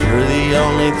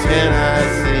only 10 I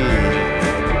see.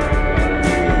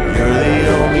 You're the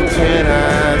only 10 I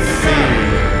see.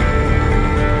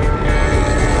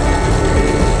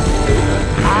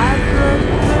 I've looked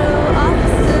through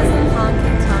offices and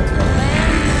honky tonks for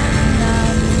land.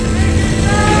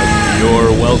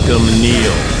 You're welcome,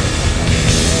 Neil.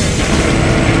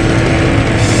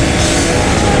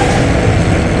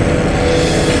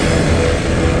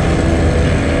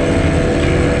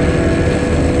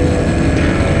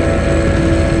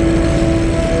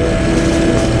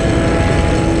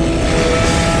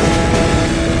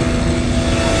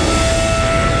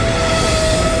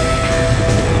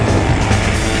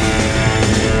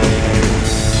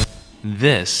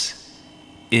 This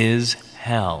is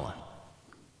hell.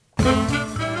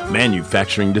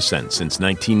 Manufacturing dissent since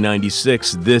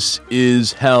 1996. This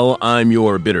is hell. I'm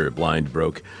your bitter, blind,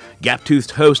 broke,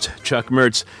 gap-toothed host, Chuck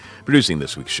Mertz. Producing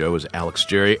this week's show is Alex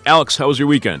Jerry. Alex, how was your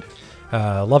weekend?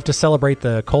 Love to celebrate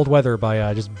the cold weather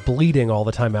by just bleeding all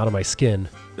the time out of my skin.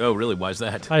 Oh, really? Why's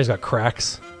that? I just got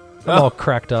cracks. I'm all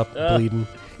cracked up, bleeding.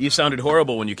 You sounded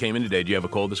horrible when you came in today. Do you have a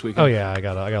cold this weekend? Oh yeah, I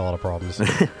got a lot of problems.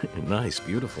 Nice,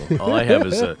 beautiful. All I have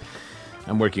is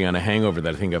I'm working on a hangover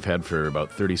that I think I've had for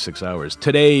about 36 hours.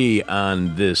 Today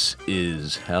on This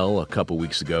Is Hell, a couple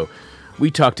weeks ago, we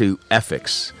talked to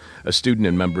Ethics, a student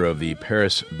and member of the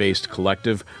Paris-based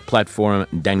collective platform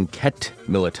D'Enquête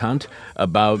Militante,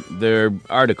 about their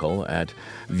article at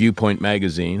Viewpoint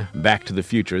magazine, Back to the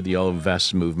Future, the Yellow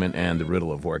Vests Movement, and the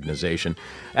Riddle of Organization.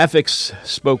 Ethics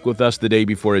spoke with us the day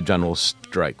before a general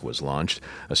strike was launched,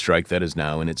 a strike that is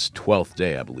now in its 12th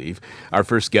day, I believe. Our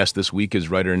first guest this week is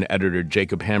writer and editor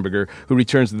Jacob Hamburger, who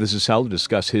returns to This Is Hell to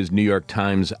discuss his New York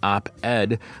Times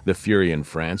op-ed, The Fury in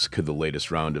France, Could the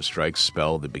Latest Round of Strikes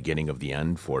Spell the Beginning of the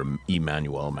End for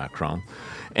Emmanuel Macron?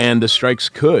 And the strikes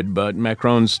could, but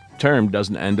Macron's term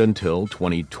doesn't end until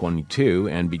 2022,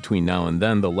 and between now and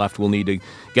then, the left will need to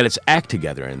get its act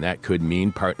together, and that could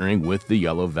mean partnering with the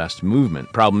Yellow Vest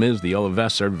movement. Problem is, the Yellow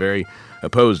Vests are very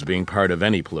opposed to being part of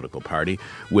any political party,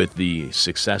 with the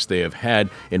success they have had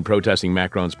in protesting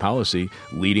Macron's policy,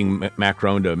 leading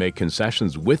Macron to make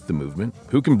concessions with the movement.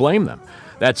 Who can blame them?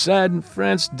 That said,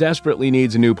 France desperately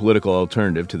needs a new political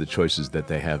alternative to the choices that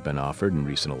they have been offered in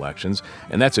recent elections,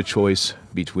 and that's a choice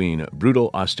between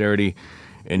brutal austerity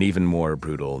and even more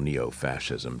brutal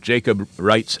neo-fascism. Jacob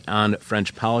writes on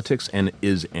French politics and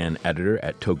is an editor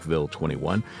at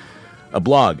Tocqueville21, a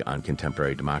blog on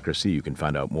contemporary democracy. You can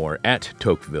find out more at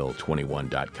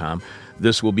Tocqueville21.com.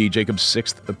 This will be Jacob's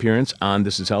sixth appearance on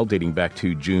This Is Hell, dating back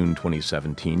to June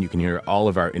 2017. You can hear all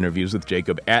of our interviews with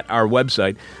Jacob at our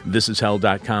website,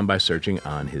 thisishell.com, by searching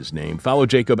on his name. Follow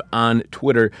Jacob on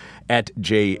Twitter at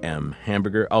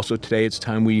JMHamburger. Also today, it's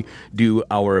time we do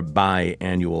our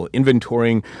biannual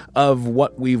inventorying of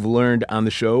what we've learned on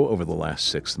the show over the last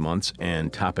 6 months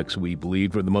and topics we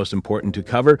believed were the most important to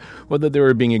cover, whether they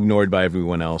were being ignored by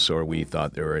everyone else or we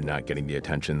thought they were not getting the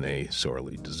attention they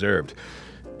sorely deserved.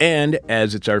 And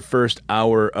as it's our first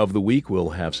hour of the week,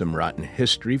 we'll have some rotten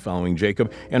history following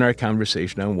Jacob and our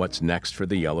conversation on what's next for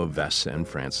the Yellow Vests and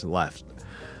France left.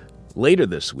 Later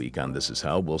this week on This Is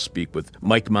Hell, we'll speak with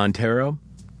Mike Montero.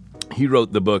 He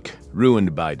wrote the book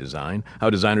Ruined by Design, How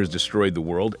Designers Destroyed the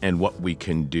World and What We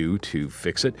Can Do to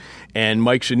Fix It. And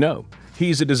Mike should know,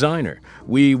 he's a designer.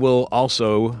 We will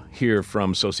also hear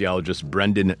from sociologist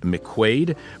Brendan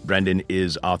McQuaid. Brendan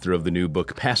is author of the new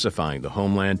book Pacifying the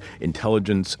Homeland,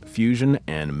 Intelligence Fusion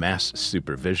and Mass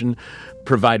Supervision.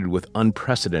 Provided with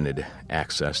unprecedented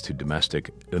access to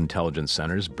domestic intelligence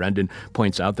centers, Brendan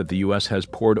points out that the U.S. has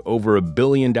poured over $1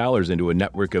 billion into a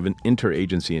network of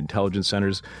interagency intelligence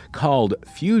centers called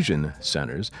fusion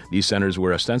centers. These centers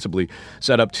were ostensibly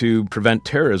set up to prevent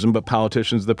terrorism, but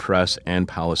politicians, the press, and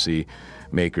policy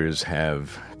makers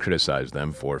have criticized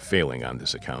them for failing on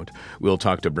this account. We'll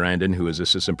talk to Brandon, who is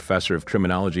assistant professor of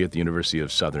criminology at the University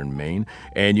of Southern Maine,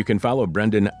 and you can follow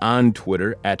Brendan on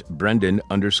Twitter at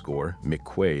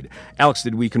Brendan_McQuaid. Alex,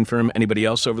 did we confirm anybody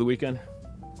else over the weekend?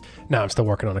 No, I'm still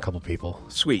working on a couple people.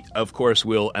 Sweet. Of course,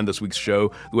 we'll end this week's show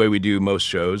the way we do most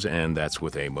shows, and that's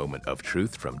with a moment of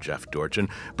truth from Jeff Dorchin.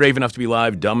 Brave enough to be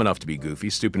live, dumb enough to be goofy,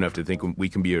 stupid enough to think we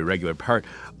can be a regular part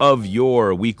of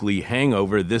your weekly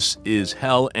hangover. This is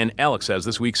hell, and Alex has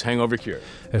this week's hangover cure.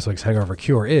 This week's hangover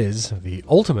cure is the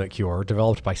ultimate cure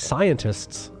developed by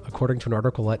scientists, according to an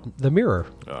article at The Mirror.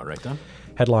 All right, then.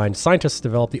 Headline, Scientists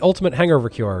Develop the Ultimate Hangover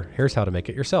Cure. Here's how to make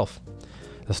it yourself.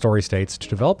 The story states, to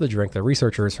develop the drink, the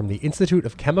researchers from the Institute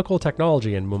of Chemical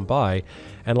Technology in Mumbai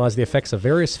analyzed the effects of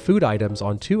various food items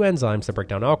on 2 enzymes that break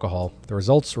down alcohol. The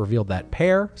results revealed that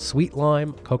pear, sweet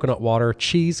lime, coconut water,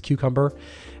 cheese, cucumber,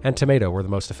 and tomato were the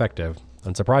most effective.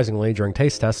 Unsurprisingly, during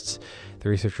taste tests, The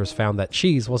researchers found that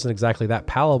cheese wasn't exactly that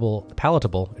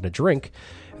palatable in a drink,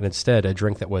 and instead a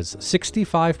drink that was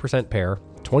 65% pear,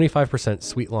 25%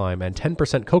 sweet lime, and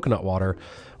 10% coconut water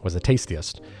was the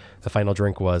tastiest. The final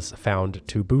drink was found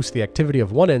to boost the activity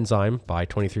of one enzyme by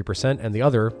 23% and the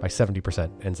other by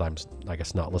 70%. Enzymes, I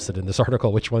guess, not listed in this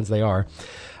article which ones they are.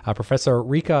 Professor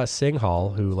Rika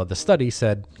Singhal, who led the study,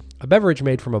 said, "A beverage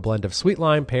made from a blend of sweet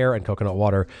lime, pear, and coconut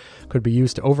water could be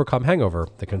used to overcome hangover.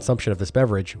 The consumption of this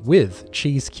beverage with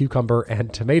cheese, cucumber,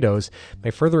 and tomatoes may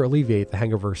further alleviate the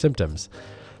hangover symptoms."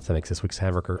 So that makes this week's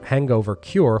hangover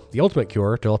cure the ultimate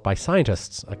cure developed by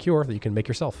scientists, a cure that you can make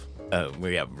yourself.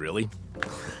 Yeah, really?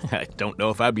 I don't know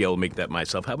if I'd be able to make that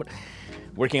myself. How about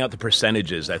working out the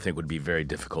percentages? I think would be very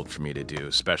difficult for me to do,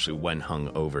 especially when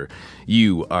hungover.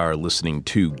 You are listening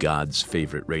to God's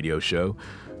favorite radio show.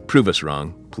 Prove us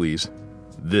wrong, please.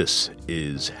 This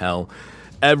is Hell.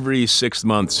 Every 6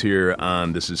 months here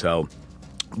on This is Hell,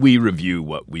 we review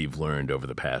what we've learned over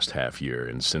the past half year.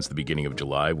 And since the beginning of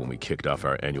July, when we kicked off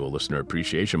our annual Listener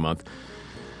Appreciation Month,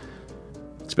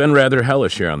 it's been rather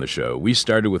hellish here on the show. We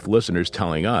started with listeners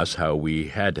telling us how we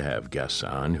had to have guests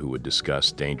on who would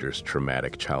discuss dangerous,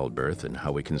 traumatic childbirth and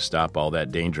how we can stop all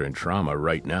that danger and trauma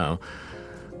right now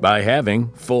by having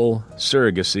full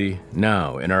surrogacy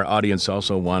now. And our audience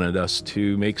also wanted us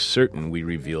to make certain we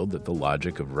revealed that the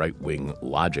logic of right-wing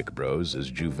logic bros is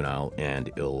juvenile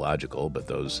and illogical, but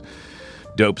those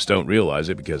dopes don't realize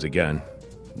it because, again,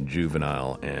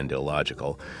 juvenile and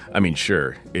illogical. I mean,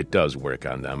 sure, it does work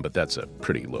on them, but that's a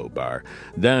pretty low bar.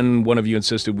 Then one of you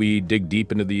insisted we dig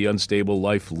deep into the unstable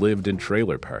life lived in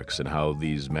trailer parks and how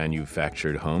these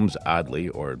manufactured homes, oddly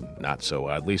or not so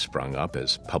oddly, sprung up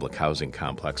as public housing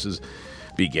complexes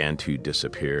began to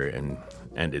disappear and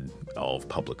ended all of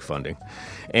public funding.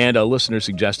 And a listener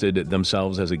suggested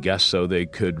themselves as a guest so they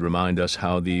could remind us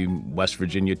how the West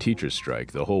Virginia teachers'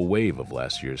 strike, the whole wave of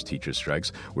last year's teachers'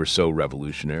 strikes, were so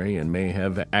revolutionary and may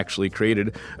have actually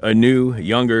created a new,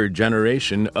 younger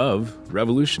generation of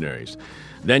revolutionaries.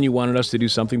 Then you wanted us to do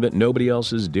something that nobody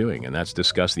else is doing, and that's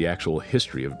discuss the actual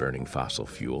history of burning fossil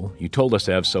fuel. You told us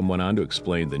to have someone on to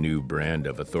explain the new brand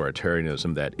of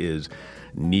authoritarianism that is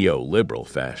neoliberal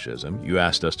fascism. You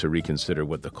asked us to reconsider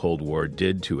what the Cold War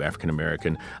did to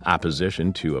African-American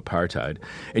opposition to apartheid.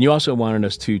 And you also wanted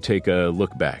us to take a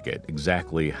look back at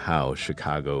exactly how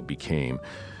Chicago became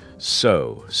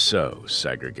so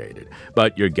segregated.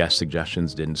 But your guest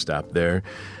suggestions didn't stop there.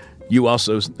 You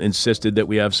also insisted that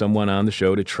we have someone on the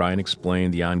show to try and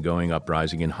explain the ongoing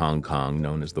uprising in Hong Kong,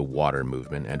 known as the Water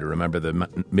Movement, and to remember the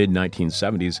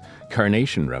mid-1970s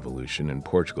Carnation Revolution in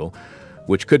Portugal,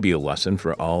 which could be a lesson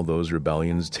for all those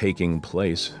rebellions taking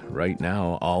place right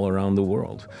now all around the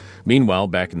world. Meanwhile,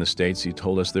 back in the States, you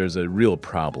told us there's a real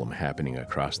problem happening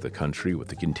across the country with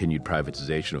the continued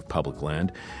privatization of public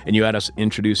land, and you had us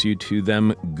introduce you to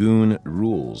them goon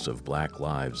rules of black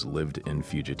lives lived in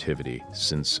fugitivity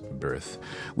since birth.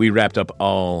 We wrapped up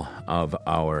all of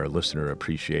our listener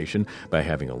appreciation by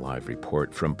having a live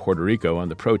report from Puerto Rico on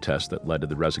the protests that led to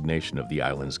the resignation of the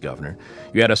island's governor.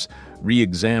 You had us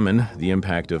re-examine the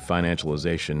impact of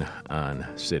financialization on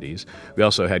cities. We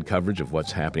also had coverage of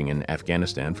what's happening in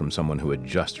Afghanistan from someone who had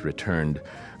just returned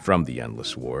from the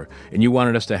endless war. And you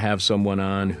wanted us to have someone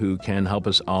on who can help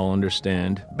us all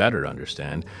better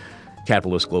understand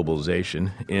capitalist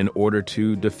globalization in order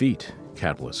to defeat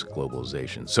capitalist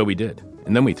globalization. So we did.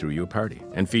 And then we threw you a party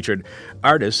and featured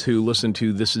artists who listened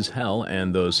to This Is Hell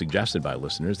and those suggested by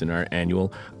listeners in our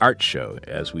annual art show,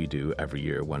 as we do every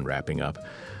year when wrapping up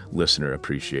Listener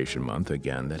Appreciation Month.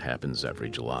 Again, that happens every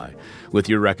July. With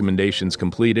your recommendations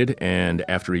completed, and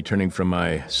after returning from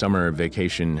my summer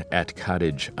vacation at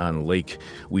Cottage on Lake,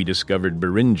 we discovered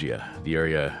Beringia, the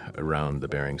area around the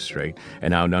Bering Strait,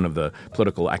 and how none of the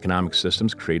political economic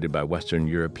systems created by Western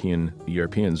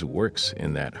Europeans works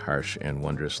in that harsh and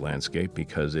wondrous landscape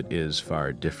because it is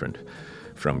far different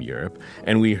from Europe.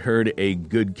 And we heard a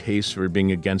good case for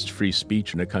being against free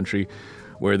speech in a country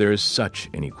where there is such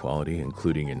inequality,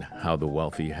 including in how the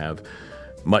wealthy have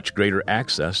much greater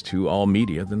access to all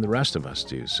media than the rest of us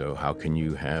do. So how can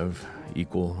you have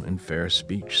equal and fair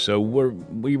speech? So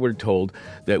we were told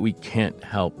that we can't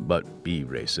help but be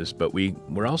racist, but we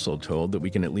were also told that we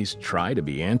can at least try to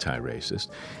be anti-racist.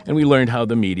 And we learned how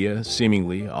the media,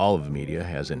 seemingly all of the media,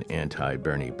 has an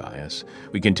anti-Bernie bias.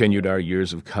 We continued our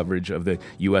years of coverage of the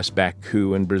U.S.-backed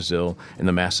coup in Brazil and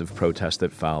the massive protests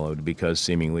that followed because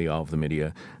seemingly all of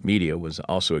the media was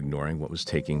also ignoring what was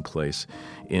taking place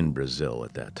in Brazil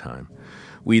at that time.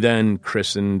 We then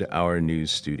christened our new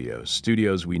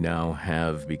studios we now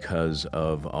have because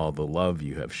of all the love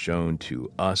you have shown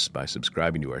to us by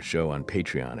subscribing to our show on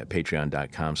Patreon at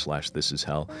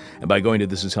patreon.com/thisishell, and by going to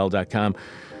thisishell.com.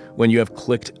 When you have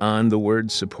clicked on the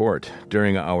word support.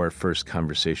 During our first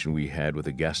conversation we had with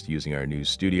a guest using our new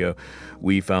studio,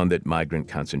 we found that migrant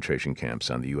concentration camps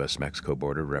on the U.S.-Mexico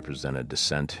border represent a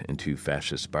descent into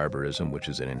fascist barbarism, which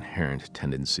is an inherent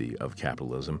tendency of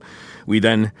capitalism. We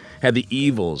then had the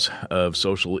evils of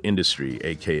social industry,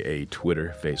 a.k.a.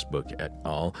 Twitter, Facebook, et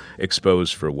al.,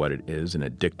 exposed for what it is, an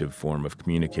addictive form of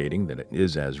communicating that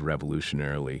is as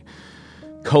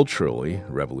culturally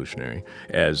revolutionary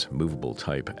as movable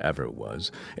type ever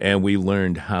was. And we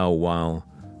learned how while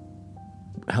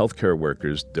healthcare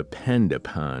workers depend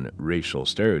upon racial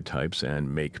stereotypes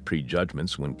and make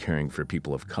prejudgments when caring for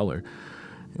people of color,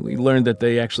 we learned that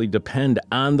they actually depend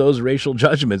on those racial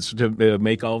judgments to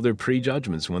make all of their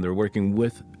prejudgments when they're working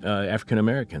with African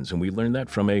Americans. And we learned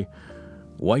that from a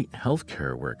white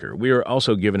healthcare worker. We were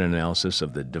also given an analysis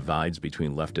of the divides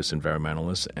between leftist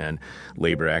environmentalists and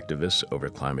labor activists over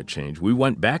climate change. We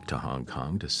went back to Hong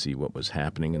Kong to see what was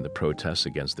happening in the protests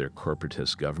against their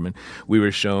corporatist government. We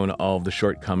were shown all of the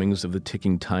shortcomings of the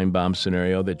ticking time bomb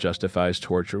scenario that justifies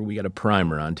torture. We got a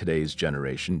primer on today's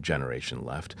Generation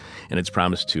Left, and its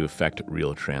promise to effect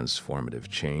real transformative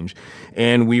change.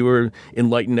 And we were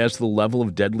enlightened as to the level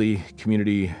of deadly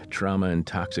community trauma and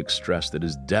toxic stress that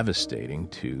is devastating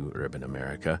to urban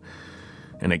America.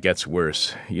 And it gets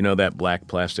worse. You know that black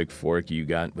plastic fork you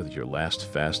got with your last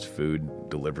fast food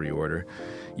delivery order?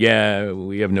 Yeah,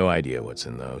 we have no idea what's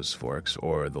in those forks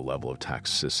or the level of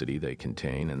toxicity they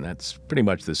contain, and that's pretty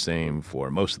much the same for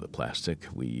most of the plastic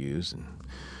we use and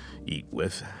eat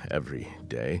with every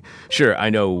day. Sure, I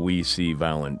know we see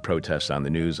violent protests on the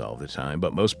news all the time,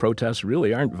 but most protests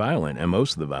really aren't violent, and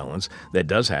most of the violence that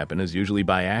does happen is usually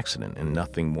by accident and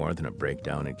nothing more than a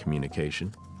breakdown in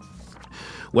communication.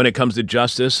 When it comes to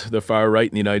justice, the far right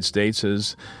in the United States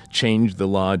has changed the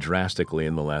law drastically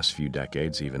in the last few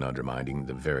decades, even undermining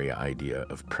the very idea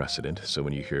of precedent. So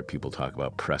when you hear people talk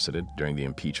about precedent during the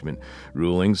impeachment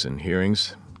rulings and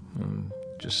hearings,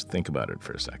 just think about it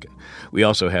for a second. We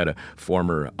also had a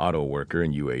former auto worker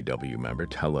and UAW member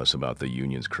tell us about the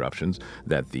union's corruptions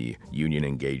that the union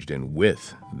engaged in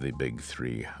with the big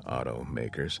three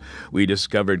automakers. We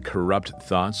discovered corrupt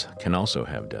thoughts can also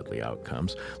have deadly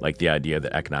outcomes, like the idea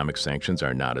that economic sanctions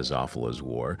are not as awful as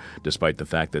war, despite the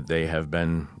fact that they have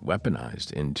been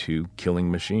weaponized into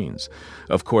killing machines.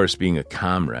 Of course, being a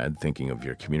comrade, thinking of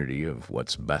your community, of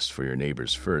what's best for your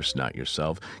neighbors first, not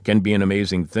yourself, can be an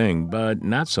amazing thing, but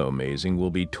not so amazing will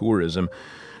be tourism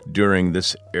during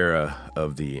this era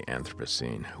of the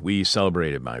Anthropocene. We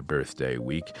celebrated my birthday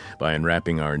week by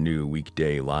unwrapping our new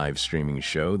weekday live streaming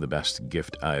show, the best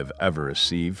gift I've ever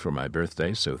received for my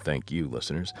birthday, so thank you,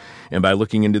 listeners, and by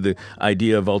looking into the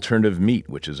idea of alternative meat,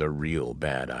 which is a real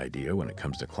bad idea when it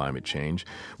comes to climate change.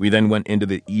 We then went into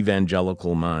the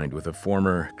evangelical mind with a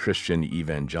former Christian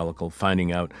evangelical,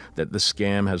 finding out that the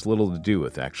scam has little to do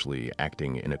with actually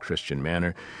acting in a Christian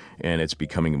manner, and it's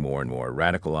becoming more and more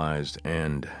radicalized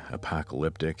and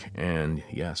apocalyptic and,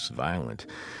 yes, violent.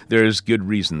 There's good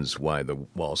reasons why the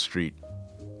Walmart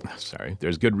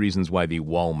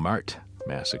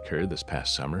massacre this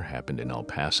past summer happened in El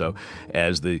Paso,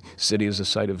 as the city is a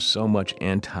site of so much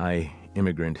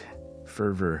anti-immigrant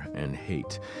fervor and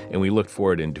hate. And we looked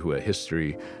forward into a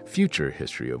future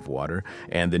history of water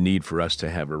and the need for us to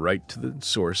have a right to the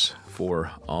source for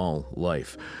all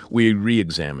life. We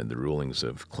re-examined the rulings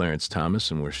of Clarence Thomas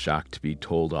and were shocked to be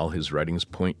told all his writings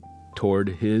point toward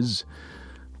his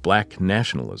black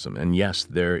nationalism. And yes,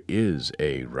 there is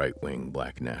a right-wing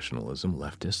black nationalism,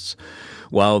 leftists.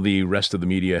 While the rest of the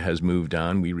media has moved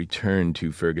on, we return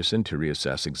to Ferguson to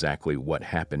reassess exactly what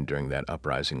happened during that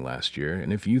uprising last year.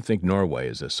 And if you think Norway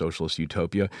is a socialist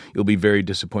utopia, you'll be very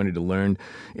disappointed to learn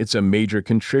it's a major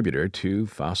contributor to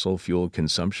fossil fuel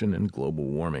consumption and global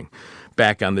warming.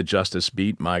 Back on the justice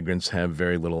beat, migrants have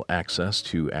very little access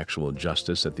to actual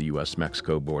justice at the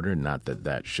U.S.-Mexico border. Not that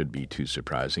that should be too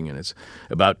surprising, and it's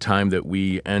about time that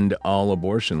we end all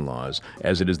abortion laws,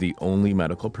 as it is the only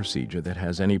medical procedure that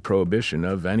has any prohibition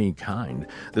of any kind.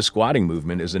 The squatting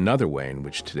movement is another way in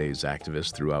which today's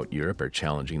activists throughout Europe are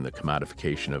challenging the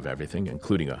commodification of everything,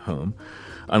 including a home.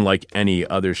 Unlike any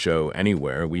other show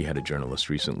anywhere, we had a journalist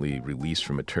recently released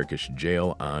from a Turkish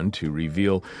jail on to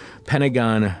reveal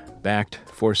Pentagon-backed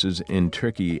forces in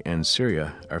Turkey and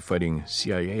Syria are fighting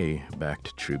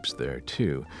CIA-backed troops there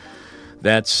too.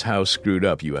 That's how screwed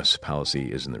up U.S.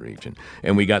 policy is in the region.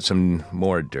 And we got some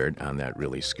more dirt on that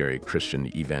really scary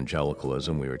Christian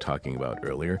evangelicalism we were talking about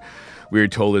earlier. We were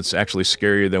told it's actually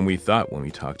scarier than we thought when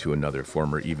we talked to another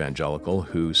former evangelical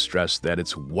who stressed that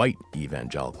it's white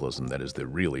evangelicalism that is the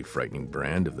really frightening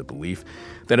brand of the belief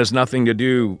that has nothing to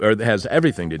do, or has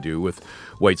everything to do with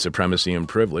white supremacy and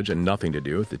privilege and nothing to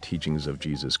do with the teachings of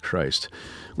Jesus Christ.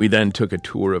 We then took a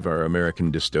tour of our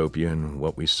American dystopia, and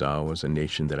what we saw was a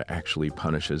nation that actually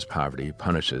punishes poverty,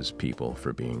 punishes people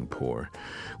for being poor.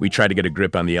 We tried to get a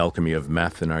grip on the alchemy of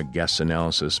meth, and our guest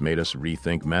analysis made us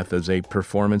rethink meth as a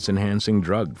performance-enhancing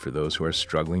drug for those who are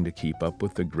struggling to keep up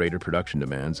with the greater production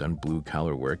demands on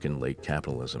blue-collar work in late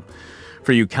capitalism.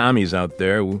 For you commies out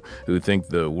there who think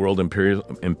the world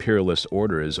imperialist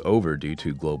order is over due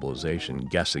to globalization,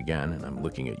 guess again, and I'm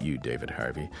looking at you, David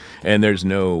Harvey. And there's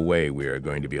no way we are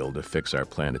going to be able to fix our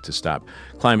planet to stop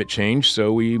climate change,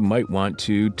 so we might want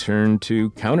to turn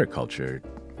to counterculture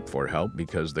for help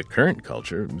because the current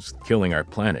culture is killing our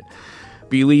planet.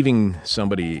 Believing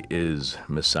somebody is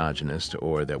misogynist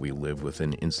or that we live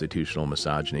within institutional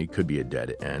misogyny could be a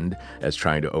dead end, as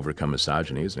trying to overcome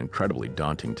misogyny is an incredibly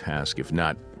daunting task, if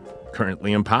not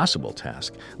currently impossible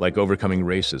task. Like overcoming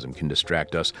racism can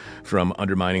distract us from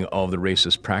undermining all of the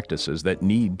racist practices that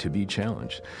need to be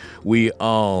challenged. We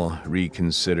also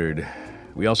reconsidered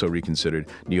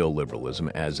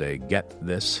neoliberalism as a, get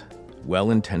this,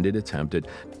 well-intended attempt at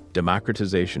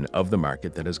democratization of the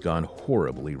market that has gone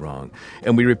horribly wrong.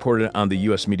 And we reported on the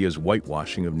U.S. media's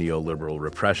whitewashing of neoliberal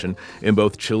repression in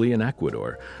both Chile and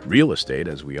Ecuador. Real estate,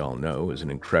 as we all know, is an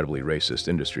incredibly racist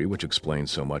industry, which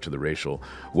explains so much of the racial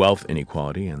wealth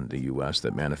inequality in the U.S.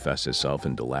 that manifests itself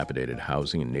in dilapidated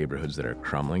housing in neighborhoods that are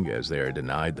crumbling as they are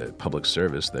denied the public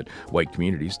service that white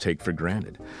communities take for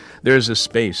granted. There is a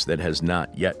space that has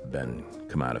not yet been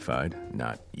commodified,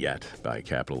 not yet, by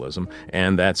capitalism,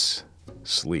 and that's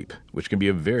sleep, which can be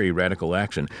a very radical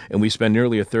action, and we spend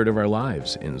nearly a third of our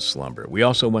lives in slumber. We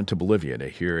also went to Bolivia to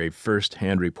hear a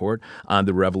first-hand report on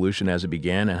the revolution as it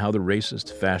began and how the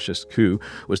racist fascist coup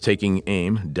was taking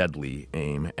deadly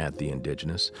aim at the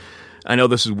indigenous. I know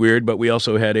this is weird, but we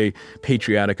also had a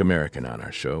patriotic American on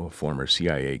our show, a former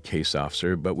CIA case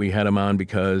officer, but we had him on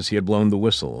because he had blown the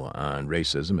whistle on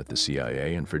racism at the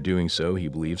CIA, and for doing so, he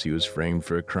believes he was framed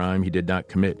for a crime he did not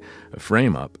commit, a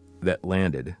frame-up that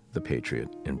landed the patriot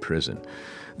in prison.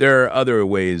 There are other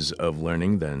ways of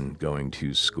learning than going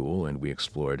to school, and we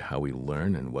explored how we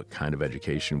learn and what kind of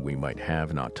education we might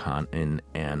have in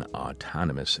an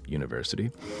autonomous university.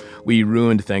 We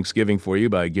ruined Thanksgiving for you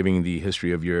by giving the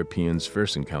history of Europeans'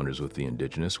 first encounters with the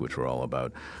indigenous, which were all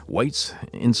about whites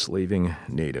enslaving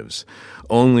natives.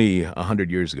 Only 100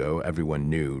 years ago, everyone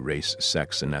knew race,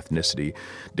 sex, and ethnicity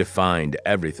defined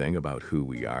everything about who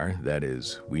we are. That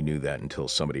is, we knew that until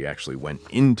somebody actually went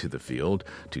into the field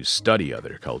to study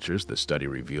other cultures. The study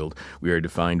revealed we are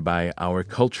defined by our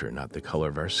culture, not the color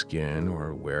of our skin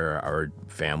or where our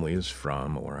family is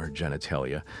from or our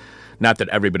genitalia. Not that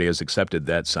everybody has accepted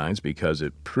that science, because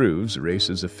it proves race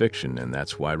is a fiction, and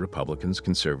that's why Republicans,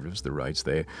 conservatives, the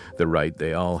right,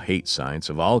 they all hate science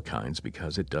of all kinds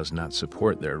because it does not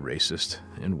support their racist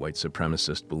and white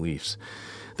supremacist beliefs.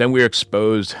 Then we are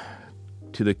exposed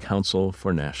to the Council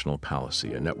for National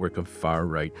Policy, a network of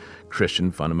far-right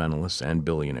Christian fundamentalists and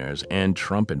billionaires and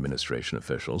Trump administration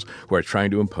officials who are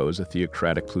trying to impose a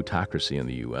theocratic plutocracy in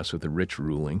the U.S. with the rich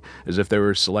ruling as if they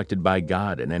were selected by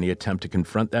God, and any attempt to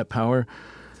confront that power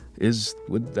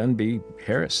would then be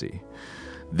heresy.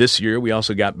 This year, we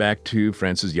also got back to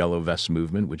France's Yellow Vest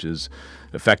movement, which is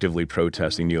effectively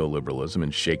protesting neoliberalism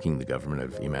and shaking the government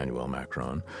of Emmanuel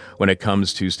Macron. When it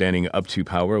comes to standing up to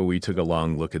power, we took a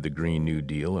long look at the Green New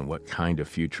Deal and what kind of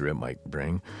future it might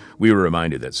bring. We were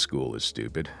reminded that school is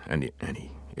stupid, and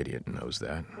any idiot knows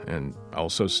that, and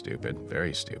also stupid,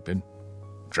 very stupid.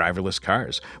 Driverless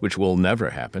cars, which will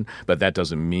never happen, but that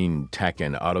doesn't mean tech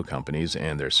and auto companies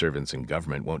and their servants in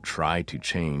government won't try to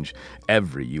change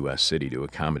every U.S. city to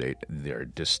accommodate their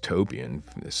dystopian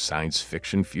science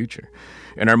fiction future.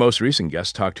 And our most recent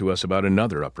guest talked to us about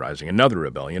another uprising, another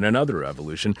rebellion, another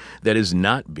revolution that is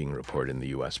not being reported in the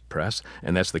U.S. press,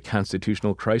 and that's the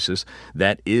constitutional crisis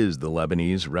that is the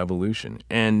Lebanese revolution.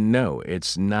 And no,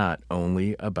 it's not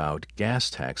only about gas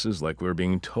taxes like we're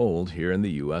being told here in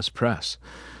the U.S. press.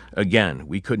 Again,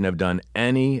 we couldn't have done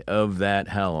any of that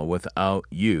hell without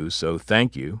you, so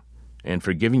thank you. And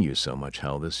for giving you so much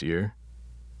hell this year,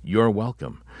 you're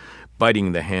welcome.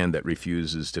 Biting the hand that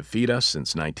refuses to feed us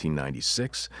since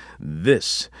 1996,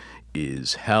 this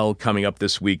is Hell. Coming up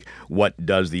this week, what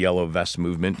does the Yellow Vest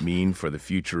movement mean for the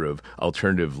future of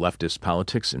alternative leftist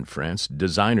politics in France?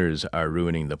 Designers are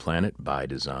ruining the planet by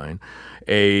design.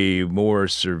 A more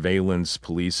surveillance,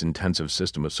 police-intensive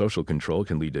system of social control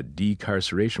can lead to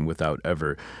decarceration without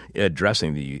ever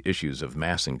addressing the issues of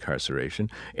mass incarceration.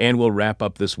 And we'll wrap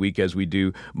up this week, as we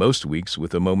do most weeks,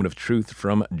 with a moment of truth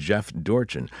from Jeff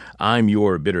Dorchin. I'm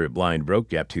your bitter, blind, broke,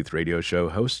 gap-toothed radio show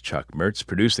host, Chuck Mertz.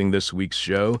 Producing this week's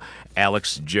show,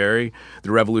 Alex Jerry.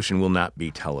 The revolution will not be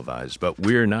televised, but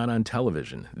we're not on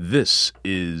television. This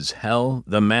is Hell.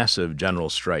 The massive general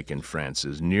strike in France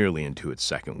is nearly into its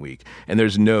second week, and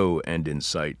there's no end in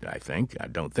sight, I think. I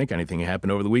don't think anything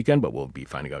happened over the weekend, but we'll be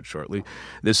finding out shortly.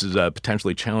 This is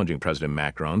potentially challenging President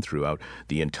Macron throughout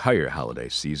the entire holiday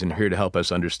season. Here to help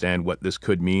us understand what this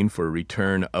could mean for a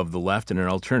return of the left and an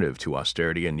alternative to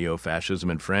austerity and neo-fascism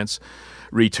in France.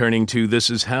 Returning to This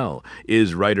Is Hell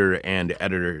is writer and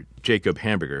editor Jacob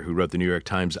Hamburger, who wrote the New York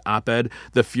Times op-ed,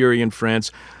 The Fury in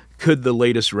France. Could the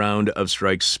latest round of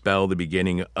strikes spell the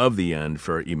beginning of the end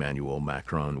for Emmanuel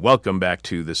Macron? Welcome back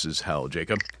to This Is Hell,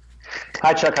 Jacob.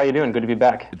 Hi, Chuck. How you doing? Good to be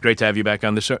back. Great to have you back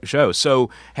on the show. So,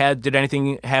 did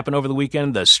anything happen over the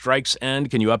weekend? The strikes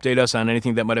end? Can you update us on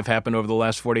anything that might have happened over the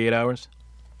last 48 hours?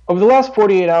 Over the last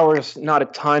 48 hours, not a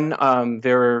ton.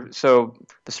 So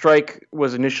the strike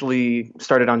was initially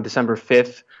started on December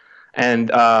 5th, and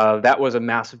that was a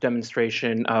massive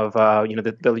demonstration of,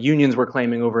 the unions were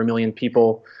claiming over 1 million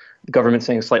people, the government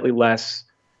saying slightly less.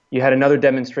 You had another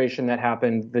demonstration that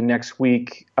happened the next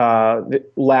week,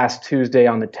 last Tuesday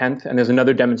on the 10th, and there's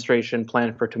another demonstration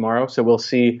planned for tomorrow. So we'll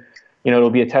see, it'll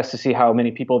be a test to see how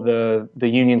many people the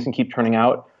unions can keep turning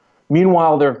out.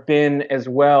 Meanwhile, there have been as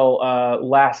well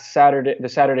last Saturday, the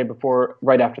Saturday before,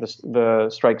 right after the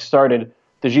strike started,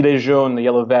 the Gilets jaunes, the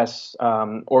Yellow Vests,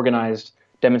 organized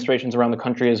demonstrations around the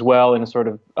country as well in a sort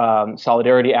of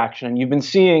solidarity action. And you've been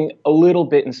seeing a little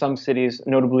bit in some cities,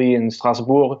 notably in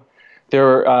Strasbourg.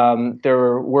 There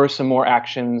were some more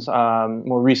actions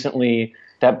more recently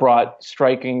that brought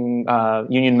striking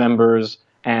union members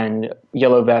and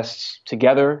Yellow Vests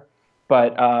together.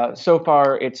 But so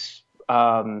far, it's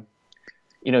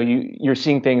you're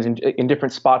seeing things in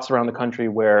different spots around the country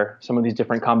where some of these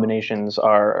different combinations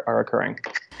are occurring.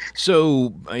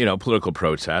 So, political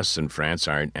protests in France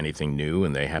aren't anything new,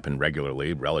 and they happen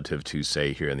regularly relative to,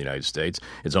 say, here in the United States.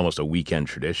 It's almost a weekend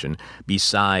tradition.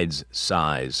 Besides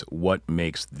size, what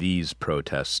makes these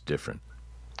protests different?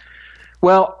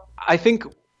 Well, I think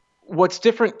what's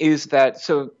different is that,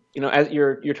 as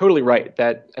you're totally right,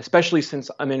 that especially since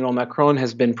Emmanuel Macron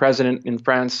has been president in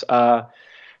France,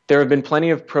 there have been plenty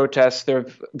of protests. There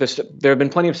have been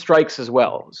plenty of strikes as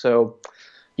well. So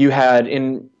you had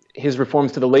in his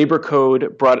reforms to the labor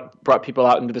code brought people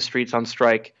out into the streets on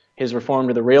strike. His reform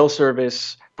to the rail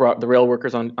service brought the rail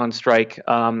workers on strike.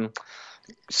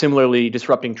 Similarly,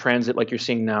 disrupting transit like you're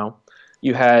seeing now.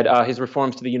 You had his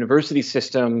reforms to the university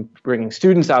system bringing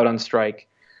students out on strike.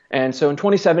 And so in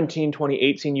 2017,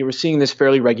 2018, you were seeing this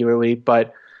fairly regularly,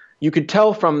 but you could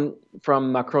tell from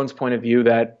Macron's point of view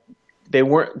that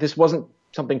this wasn't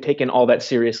something taken all that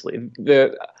seriously.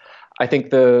 I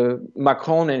think the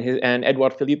Macron and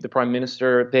Edouard Philippe, the prime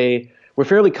minister, they were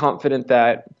fairly confident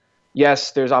that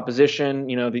yes, there's opposition.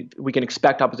 We can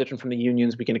expect opposition from the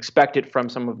unions. We can expect it from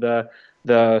some of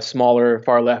the smaller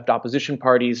far left opposition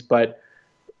parties, but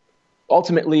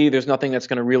ultimately, there's nothing that's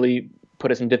going to really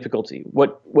put us in difficulty.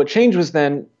 What changed was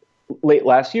then late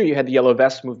last year, you had the Yellow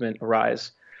Vest movement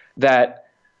arise, that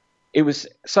it was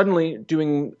suddenly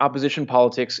doing opposition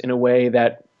politics in a way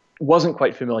that wasn't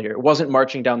quite familiar. It wasn't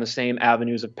marching down the same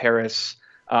avenues of Paris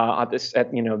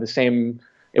the same.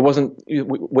 It wasn't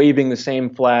waving the same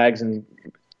flags and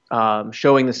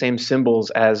showing the same symbols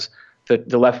as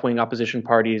the left-wing opposition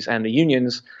parties and the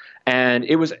unions. And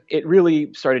it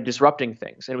really started disrupting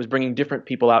things, and it was bringing different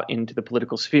people out into the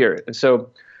political sphere. And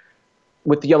so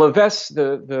with the Yellow Vests,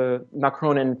 the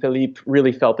Macron and Philippe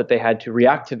really felt that they had to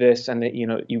react to this, and that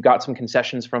you got some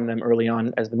concessions from them early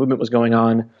on as the movement was going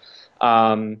on.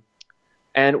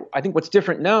 And I think what's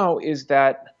different now is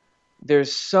that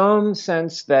there's some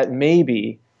sense that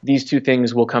maybe these two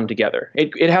things will come together.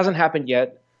 It hasn't happened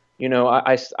yet.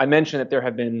 I mentioned that there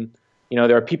have been,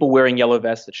 there are people wearing yellow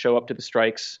vests that show up to the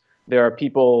strikes. There are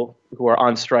people who are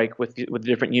on strike with the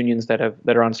different unions that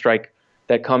are on strike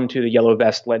that come to the yellow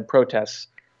vest-led protests.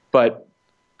 But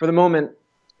for the moment,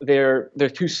 they're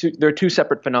two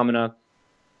separate phenomena.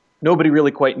 Nobody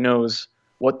really quite knows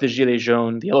what the Gilets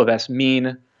jaunes, the yellow vests,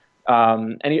 mean.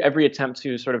 Every attempt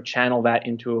to sort of channel that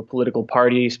into a political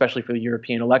party, especially for the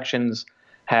European elections,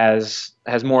 has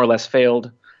more or less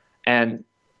failed. And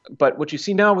But what you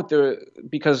see now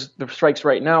because the strikes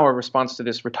right now are a response to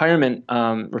this retirement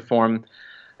reform,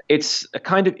 it's a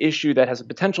kind of issue that has a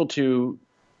potential to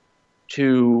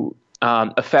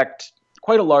affect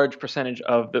quite a large percentage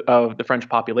of the French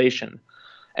population.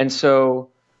 And so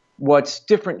what's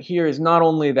different here is not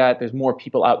only that there's more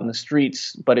people out in the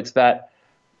streets, but it's that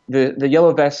the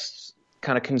Yellow Vests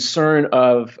kind of concern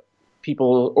of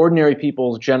ordinary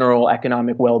people's general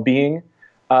economic well-being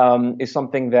is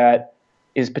something that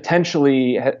is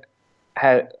potentially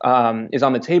is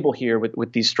on the table here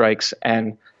with these strikes,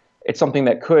 and it's something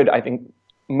that could, I think,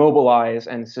 mobilize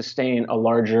and sustain a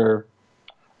larger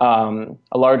and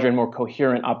more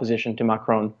coherent opposition to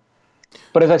Macron.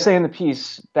 But as I say in the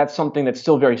piece, that's something that's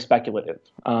still very speculative,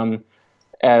 and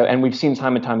we've seen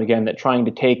time and time again that trying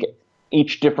to take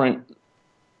each different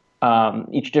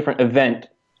event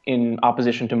in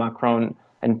opposition to Macron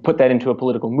and put that into a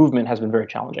political movement has been very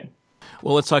challenging.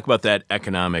 Well, let's talk about that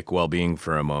economic well-being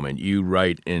for a moment. You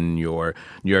write in your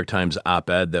New York Times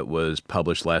op-ed that was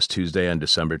published last Tuesday on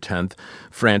December 10th,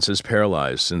 France is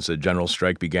paralyzed since a general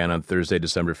strike began on Thursday,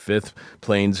 December 5th.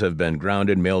 Planes have been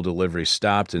grounded, mail delivery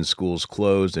stopped, and schools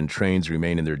closed, and trains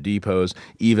remain in their depots.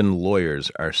 Even lawyers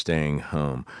are staying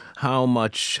home. How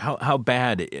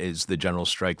bad is the general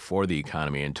strike for the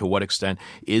economy, and to what extent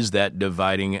is that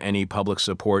dividing any public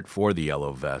support for the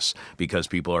Yellow Vests because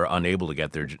people are unable to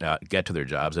get to their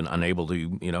jobs and unable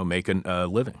to make a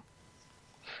living?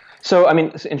 So, I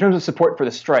mean, in terms of support for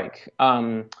the strike,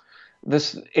 going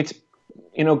into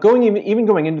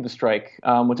the strike,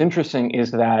 what's interesting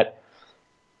is that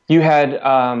you had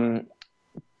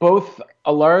both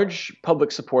a large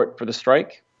public support for the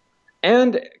strike,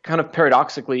 and kind of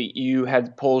paradoxically, you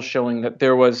had polls showing that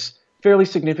there was fairly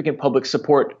significant public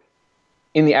support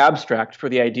in the abstract for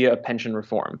the idea of pension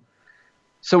reform.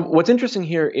 So what's interesting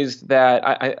here is that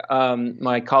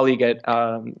my colleague at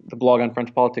the blog on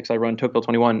French politics I run, Tocqueville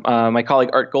 21, my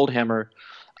colleague Art Goldhammer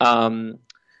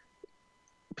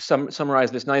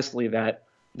summarized this nicely, that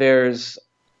there's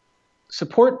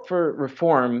support for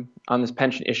reform on this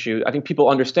pension issue. I think people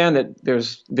understand that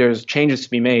there's changes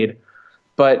to be made,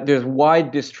 but there's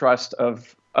wide distrust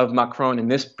of Macron and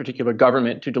this particular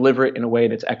government to deliver it in a way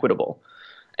that's equitable.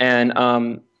 And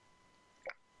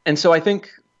so I think,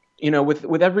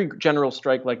 with every general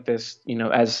strike like this,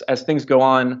 as things go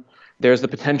on, there's the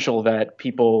potential that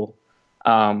people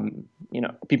are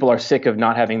sick of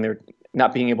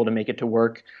not being able to make it to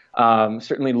work.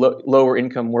 Certainly lower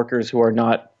income workers who are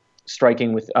not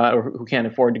striking or who can't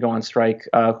afford to go on strike,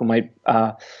 who might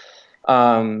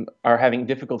are having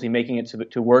difficulty making it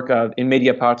to work. In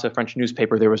Mediapart, a French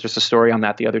newspaper, there was just a story on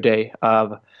that the other day.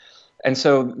 And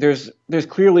so there's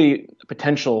clearly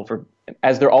potential for,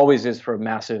 as there always is for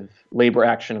massive labor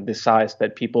action of this size,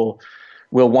 that people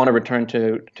will want to return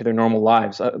to their normal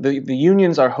lives. The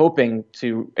unions are hoping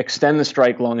to extend the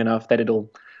strike long enough that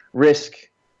it'll risk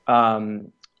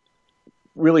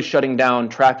really shutting down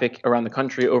traffic around the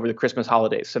country over the Christmas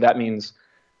holidays. So that means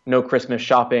no Christmas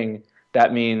shopping.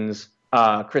 That means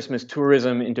Christmas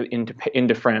tourism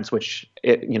into France, which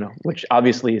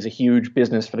obviously is a huge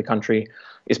business for the country,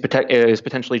 is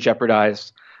potentially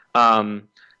jeopardized.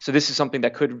 So this is something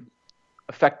that could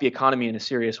affect the economy in a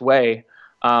serious way.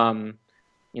 The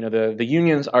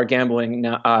unions are gambling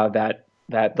now,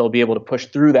 that they'll be able to push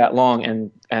through that long,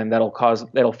 and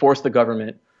that'll force the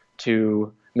government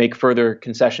to make further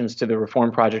concessions to the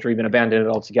reform project or even abandon it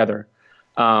altogether.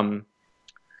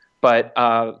 But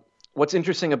what's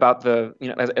interesting about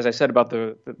as I said about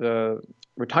the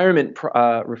retirement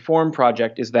reform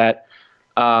project is that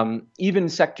even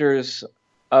sectors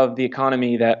of the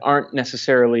economy that aren't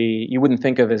necessarily, you wouldn't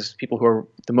think of as people who are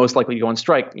the most likely to go on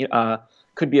strike,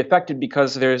 could be affected,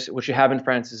 because what you have in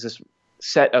France is this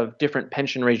set of different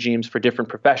pension regimes for different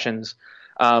professions.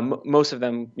 Most of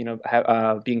them,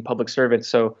 being public servants.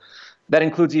 So that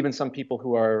includes even some people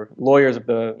who are lawyers of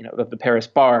the Paris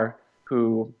bar,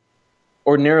 who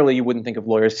ordinarily you wouldn't think of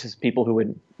lawyers as people who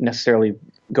would necessarily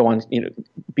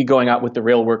be going out with the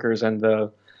rail workers and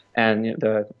the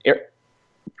air,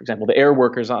 for example, the air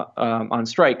workers on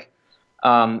strike.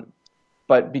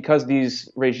 But because these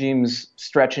regimes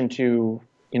stretch into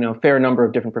a fair number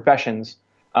of different professions,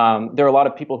 there are a lot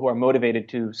of people who are motivated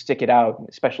to stick it out,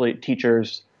 especially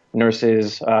teachers,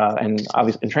 nurses, and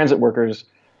obviously transit workers,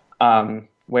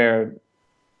 where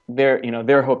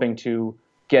they're hoping to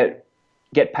get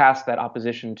past that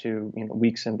opposition to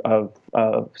weeks of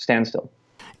standstill.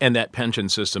 And that pension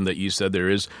system that you said, there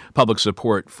is public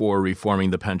support for reforming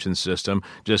the pension system,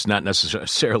 just not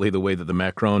necessarily the way that the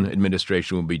Macron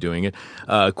administration will be doing it.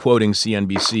 Quoting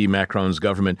CNBC, Macron's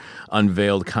government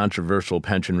unveiled controversial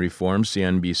pension reform.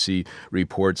 CNBC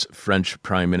reports French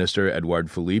Prime Minister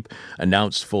Edouard Philippe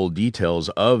announced full details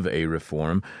of a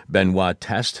reform. Benoit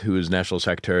Test, who is National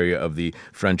Secretary of the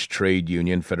French trade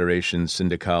union Fédération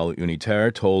Syndicale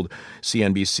Unitaire, told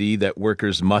CNBC that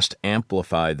workers must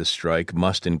amplify the strike,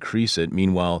 must increase it.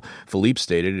 Meanwhile, Philippe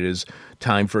stated it is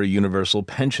time for a universal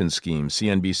pension scheme.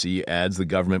 CNBC adds the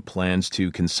government plans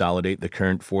to consolidate the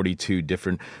current 42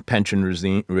 different pension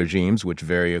regimes, which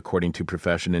vary according to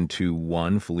profession, into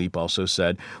one. Philippe also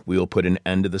said, we will put an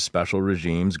end to the special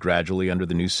regimes. Gradually, under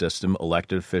the new system,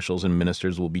 elected officials and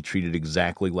ministers will be treated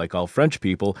exactly like all French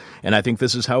people, and I think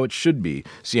this is how it should be.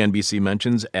 CNBC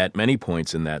mentions at many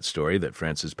points in that story that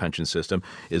France's pension system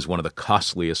is one of the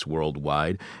costliest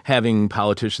worldwide. Having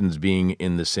politicians being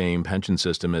in the same pension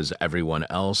system as everyone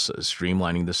else,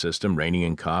 streamlining the system, reining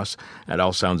in costs, that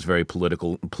all sounds very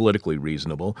politically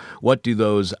reasonable. What do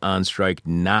those on strike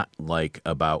not like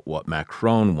about what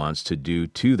Macron wants to do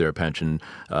to their pension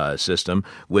system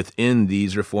within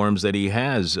these reforms that he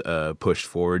has pushed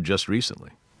forward just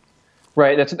recently?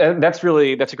 Right. That's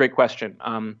a great question.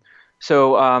 Thomas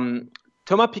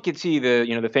Piketty,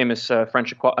 the famous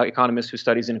French economist who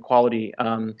studies inequality,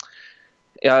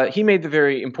 he made the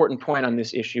very important point on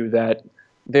this issue that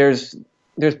there's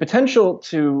potential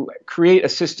to create a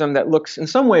system that looks in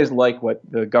some ways like what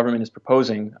the government is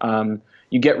proposing.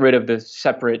 You get rid of the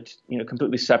separate,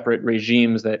 completely separate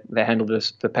regimes that handle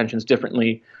the pensions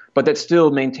differently, but that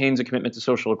still maintains a commitment to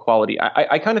social equality.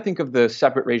 I kind of think of the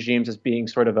separate regimes as being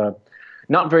sort of a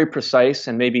not very precise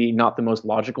and maybe not the most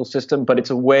logical system, but it's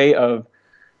a way of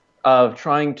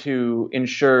trying to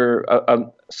ensure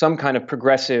some kind of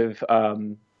progressive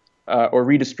or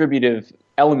redistributive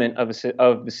element of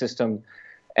the system.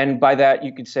 And by that,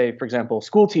 you could say, for example,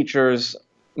 school teachers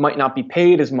might not be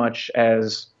paid as much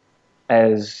as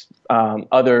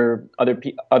other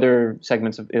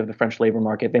segments of the French labor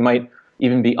market. They might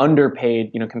even be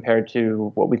underpaid, compared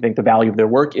to what we think the value of their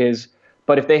work is.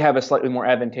 But if they have a slightly more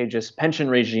advantageous pension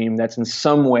regime, that's in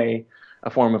some way a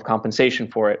form of compensation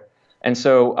for it. And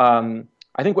so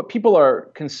I think what people are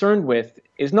concerned with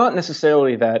is not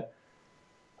necessarily that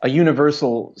a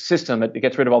universal system that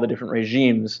gets rid of all the different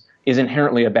regimes is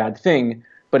inherently a bad thing,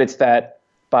 but it's that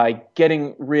by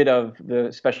getting rid of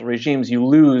the special regimes, you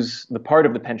lose the part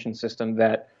of the pension system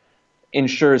that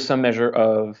ensures some measure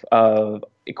of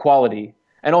equality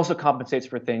and also compensates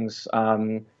for things,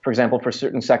 for example, for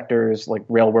certain sectors like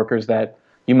rail workers that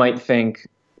you might think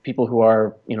people who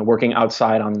are working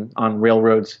outside on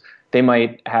railroads, they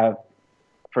might have,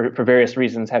 for various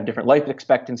reasons, have different life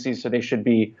expectancies, so they should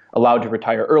be allowed to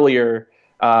retire earlier.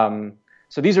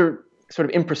 So these are sort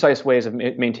of imprecise ways of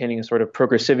maintaining a sort of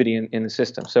progressivity in the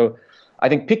system. So I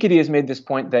think Piketty has made this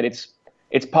point that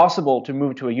it's possible to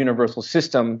move to a universal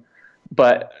system,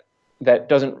 but that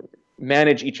doesn't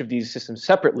manage each of these systems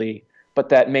separately, but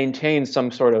that maintains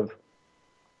some sort of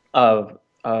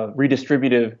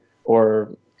redistributive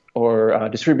or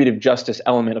distributive justice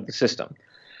element of the system.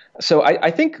 So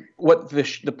I think what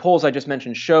the polls I just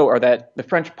mentioned show are that the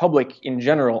French public in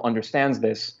general understands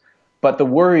this, but the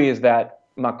worry is that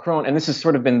Macron, and this has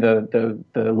sort of been the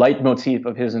leitmotif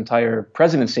of his entire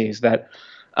presidency, is that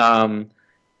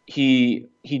he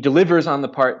delivers on the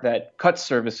part that cuts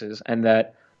services and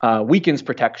that weakens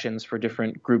protections for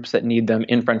different groups that need them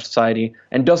in French society,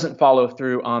 and doesn't follow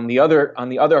through on the other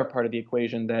part of the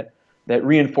equation that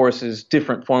reinforces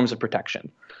different forms of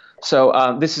protection.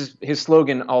 So this is his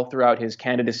slogan all throughout his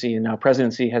candidacy and now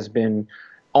presidency has been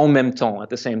en même temps, at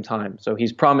the same time. So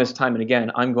he's promised time and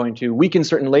again, I'm going to weaken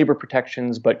certain labor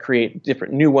protections but create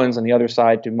different new ones on the other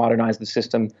side to modernize the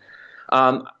system.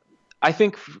 I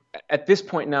think at this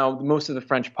point now, most of the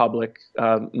French public,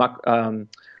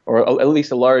 or at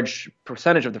least a large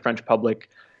percentage of the French public,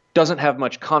 doesn't have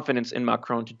much confidence in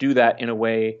Macron to do that in a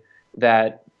way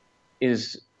that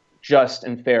is just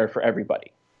and fair for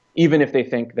everybody, even if they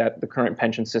think that the current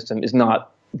pension system is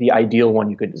not the ideal one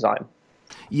you could design.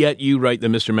 Yet you write that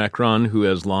Mr. Macron, who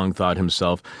has long thought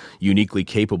himself uniquely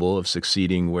capable of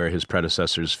succeeding where his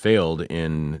predecessors failed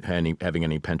in having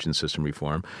any pension system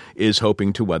reform, is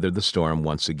hoping to weather the storm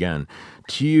once again.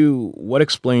 To you, what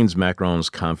explains Macron's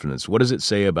confidence? What does it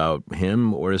say about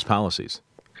him or his policies?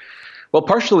 Well,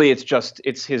 partially it's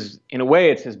his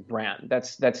brand.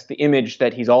 That's the image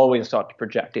that he's always sought to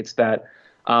project. It's that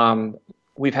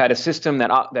we've had a system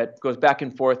that goes back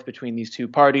and forth between these two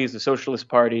parties, the Socialist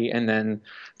Party and then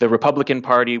the Republican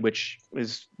Party, which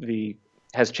is the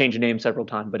has changed name several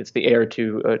times, but it's the heir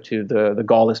to the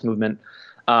Gaullist movement.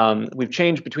 We've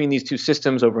changed between these two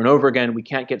systems over and over again. We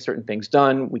can't get certain things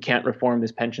done. We can't reform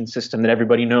this pension system that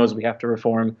everybody knows we have to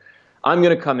reform. I'm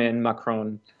going to come in,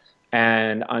 Macron,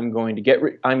 and I'm going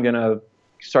to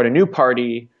start a new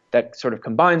party that sort of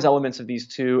combines elements of these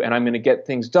two, and I'm going to get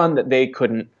things done that they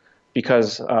couldn't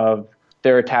because of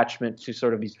their attachment to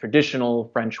sort of these traditional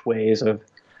French ways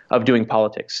of doing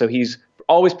politics. So he's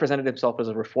always presented himself as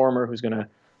a reformer who's going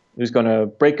to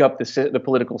break up the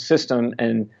political system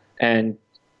and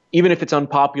even if it's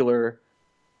unpopular,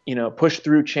 push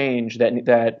through change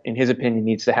that in his opinion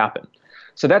needs to happen.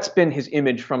 So that's been his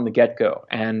image from the get-go.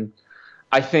 And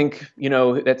I think,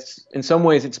 that's in some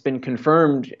ways it's been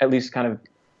confirmed, at least kind of,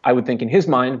 I would think in his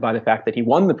mind, by the fact that he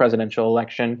won the presidential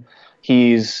election.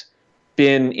 He's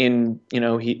been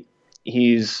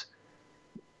his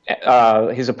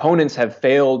opponents have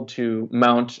failed to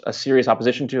mount a serious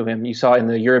opposition to him. You saw in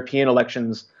the European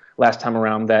elections last time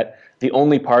around that the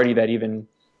only party Marine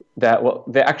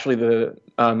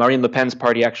Le Pen's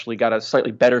party actually got a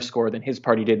slightly better score than his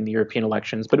party did in the European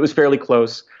elections, but it was fairly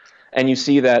close. And you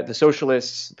see that the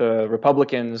socialists, the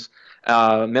Republicans,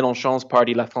 Mélenchon's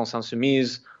party, La France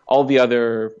Insoumise, all the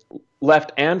other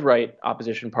left and right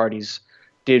opposition parties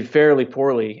did fairly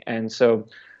poorly. And so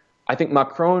I think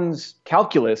Macron's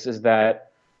calculus is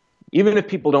that even if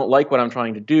people don't like what I'm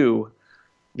trying to do,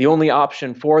 the only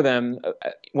option for them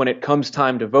when it comes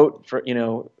time to vote for,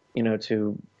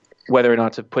 to whether or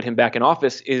not to put him back in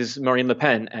office is Marine Le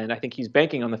Pen. And I think he's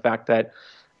banking on the fact that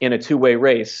in a two-way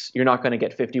race, you're not going to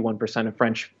get 51% of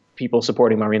French people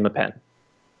supporting Marine Le Pen.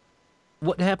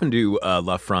 What happened to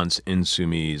La France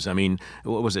Insoumise? I mean,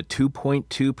 what was it,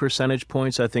 2.2 percentage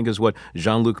points, I think, is what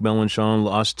Jean-Luc Mélenchon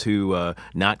lost to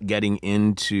not getting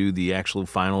into the actual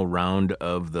final round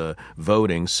of the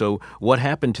voting. So what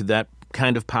happened to that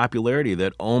kind of popularity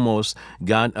that almost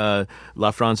got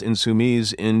La France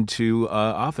Insoumise into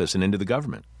office and into the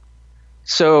government?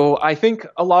 So I think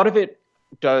a lot of it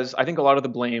does. I think a lot of the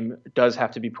blame does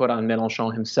have to be put on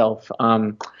Mélenchon himself.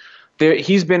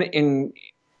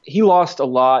 He lost a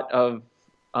lot of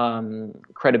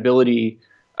credibility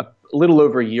a little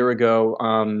over a year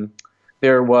ago.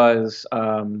 There was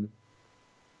a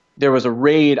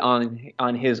raid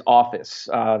on his office.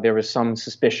 There was some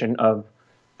suspicion of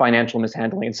financial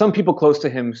mishandling, and some people close to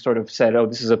him sort of said, "Oh,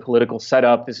 this is a political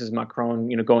setup. This is Macron,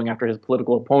 going after his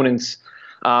political opponents."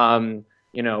 I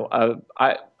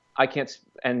can't.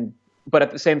 But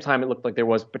at the same time, it looked like there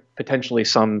was potentially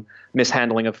some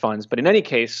mishandling of funds. But in any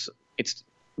case,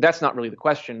 that's not really the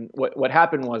question. What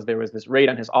happened was there was this raid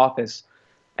on his office,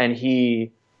 and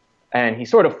he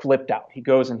sort of flipped out. He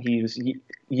goes and he's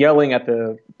yelling at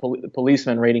the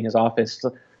policeman raiding his office,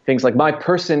 things like, "My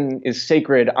person is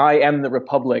sacred. I am the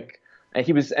Republic."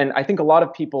 And I think a lot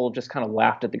of people just kind of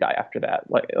laughed at the guy after that,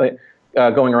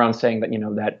 going around saying that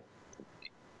that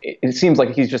it seems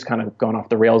like he's just kind of gone off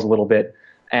the rails a little bit.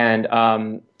 And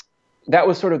that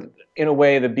was sort of, in a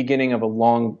way, the beginning of a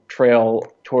long trail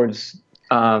towards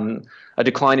a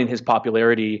decline in his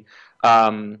popularity.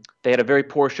 They had a very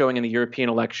poor showing in the European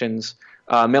elections.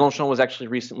 Mélenchon was actually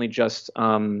recently just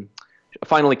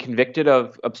finally convicted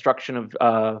of obstruction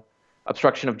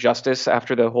of justice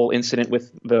after the whole incident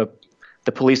with the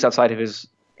police outside of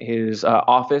his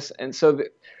office. And so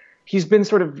he's been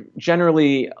sort of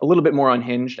generally a little bit more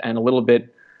unhinged and a little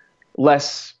bit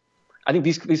less. I think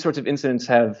these sorts of incidents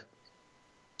have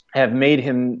made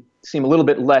him seem a little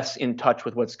bit less in touch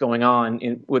with what's going on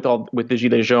with the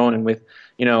Gilets jaunes and with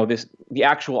the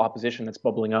actual opposition that's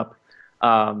bubbling up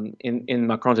in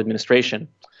Macron's administration.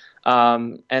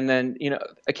 And then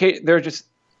there are just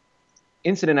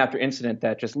incident after incident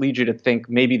that just lead you to think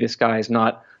maybe this guy is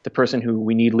not the person who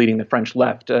we need leading the French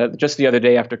left. Just the other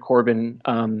day, after Corbyn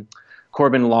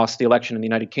lost the election in the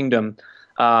United Kingdom,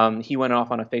 he went off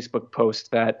on a Facebook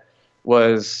post that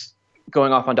was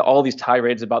going off onto all these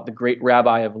tirades about the great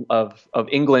rabbi of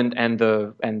England and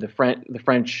the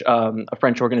French a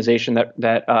French organization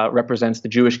that represents the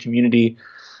Jewish community.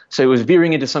 So it was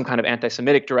veering into some kind of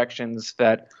anti-Semitic directions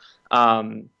that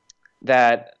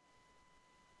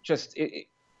just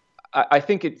I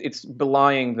think it's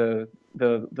belying the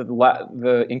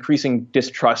increasing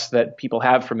distrust that people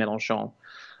have for Mélenchon.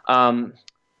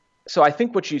 So I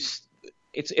think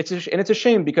it's a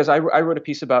shame because I wrote a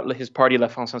piece about his party La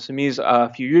France Insoumise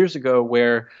a few years ago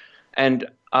what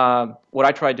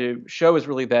I tried to show is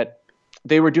really that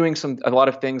they were doing a lot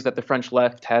of things that the French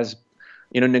left has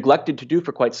neglected to do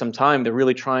for quite some time. They're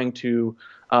really trying to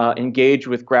engage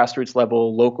with grassroots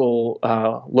level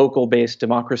local based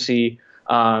democracy.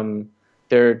 They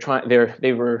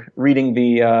were reading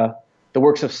the the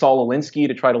works of Saul Alinsky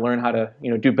to try to learn how to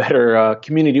do better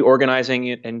community organizing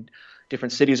in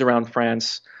different cities around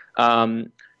France.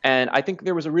 And I think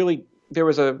there was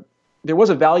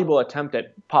a valuable attempt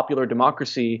at popular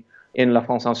democracy in La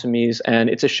France Insoumise, and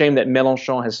it's a shame that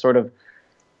Mélenchon has sort of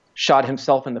shot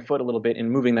himself in the foot a little bit in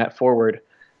moving that forward.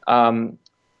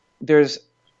 There's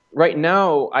right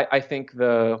now, I think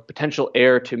the potential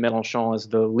heir to Mélenchon as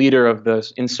the leader of the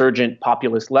insurgent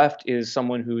populist left is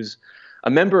someone who's a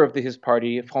member of his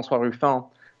party, François Ruffin,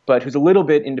 but who's a little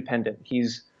bit independent.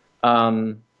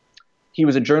 He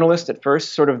was a journalist at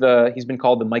first, he's been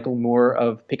called the Michael Moore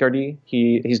of Picardy.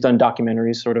 He's done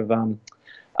documentaries,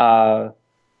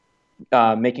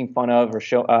 making fun of or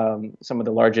show some of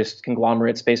the largest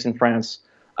conglomerates based in France.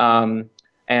 And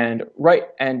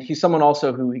he's someone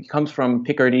also he comes from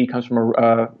Picardy, comes from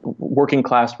a working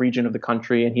class region of the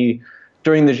country, and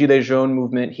during the Gilets jaunes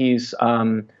movement, he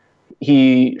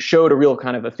showed a real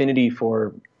kind of affinity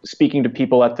for speaking to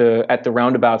people at the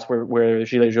roundabouts where the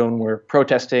Gilets jaunes were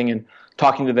protesting and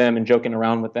talking to them and joking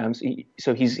around with them.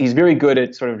 So he's very good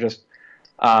at sort of just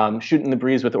shooting the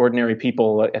breeze with ordinary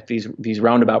people at these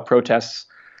roundabout protests.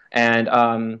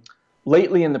 And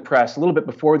lately in the press, a little bit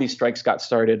before these strikes got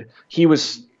started, he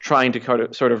was trying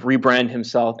to sort of rebrand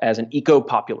himself as an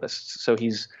eco-populist. So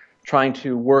he's trying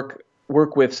to work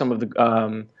with some of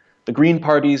the Green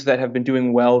parties that have been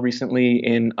doing well recently.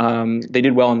 They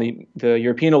did well in the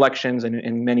European elections, and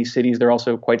in many cities they're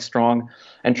also quite strong,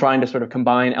 and trying to sort of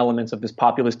combine elements of this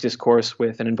populist discourse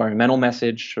with an environmental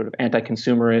message, sort of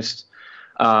anti-consumerist.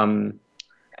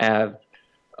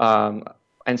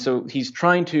 And so he's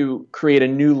trying to create a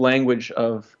new language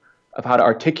of how to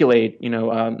articulate,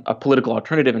 a political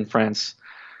alternative in France.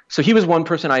 So he was one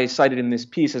person I cited in this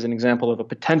piece as an example of a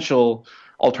potential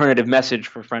alternative message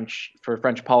for French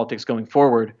politics going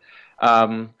forward.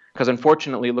 Because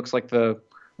unfortunately, it looks like the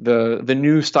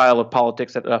new style of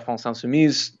politics that La France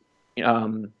Insoumise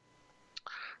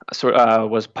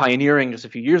was pioneering just a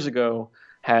few years ago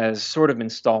has sort of been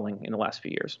stalling in the last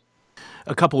few years.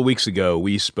 A couple of weeks ago,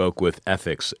 we spoke with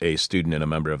Ethics, a student and a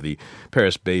member of the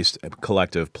Paris-based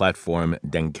collective platform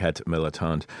D'Enquête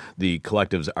Militante. The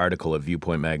collective's article at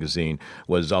Viewpoint magazine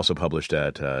was also published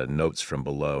at Notes from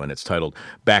Below, and it's titled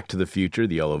Back to the Future,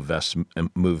 the Yellow Vest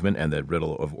Movement and the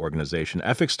Riddle of Organization.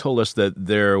 Ethics told us that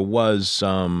there was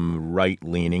some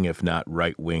right-leaning, if not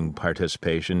right-wing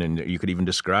participation, and you could even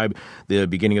describe the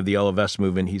beginning of the Yellow Vest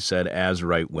movement, he said, as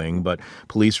right-wing, but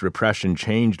police repression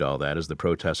changed all that as the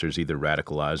protesters either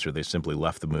radicalized or they simply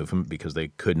left the movement because they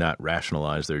could not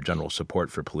rationalize their general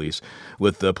support for police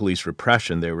with the police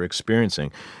repression they were experiencing.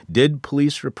 Did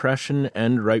police repression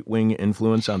end right-wing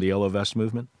influence on the Yellow Vest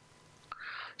movement?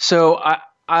 So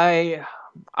I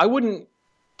wouldn't,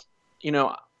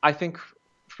 I think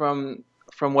from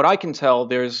what I can tell,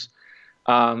 there's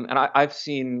and I've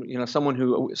seen,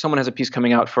 someone has a piece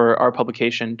coming out for our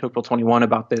publication, Tocqueville 21,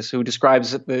 about this, who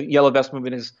describes the Yellow Vest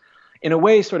movement as, in a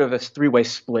way, sort of a three-way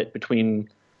split between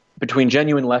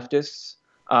genuine leftists,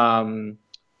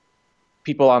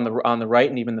 people on the right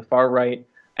and even the far right,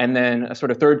 and then a sort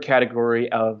of third category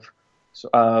of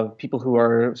people who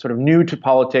are sort of new to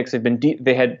politics.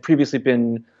 They had previously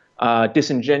been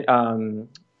disillusioned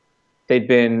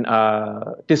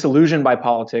by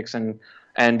politics,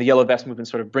 and the Yellow Vest movement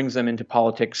sort of brings them into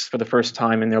politics for the first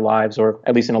time in their lives, or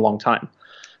at least in a long time.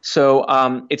 So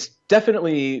it's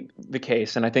definitely the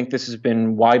case, and I think this has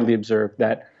been widely observed,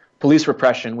 that police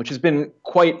repression, which has been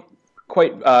quite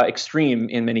extreme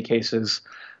in many cases,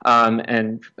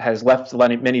 and has left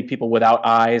many people without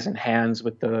eyes and hands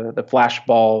with the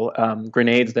flashball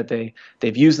grenades that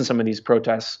they've used in some of these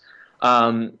protests.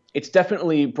 It's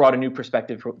definitely brought a new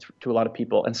perspective to a lot of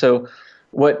people. And so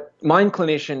what my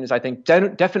inclination is, I think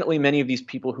definitely many of these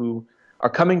people who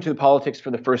are coming to politics for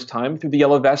the first time through the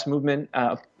Yellow Vest movement,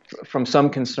 from some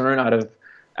concern out of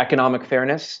economic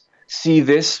fairness, see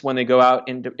this when they go out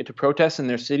into protests in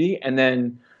their city, and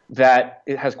then that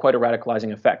it has quite a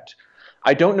radicalizing effect.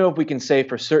 I don't know if we can say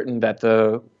for certain that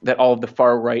all of the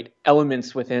far right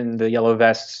elements within the Yellow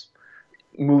Vests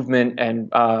movement and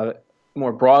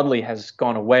more broadly has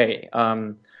gone away.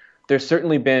 There's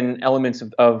certainly been elements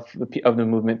of the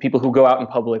movement, people who go out in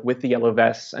public with the Yellow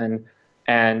Vests and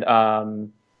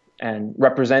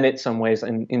represent it some ways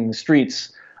in the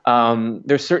streets.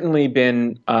 There's certainly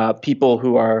been people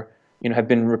who are, have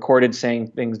been recorded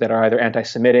saying things that are either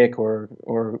anti-Semitic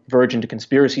or verge into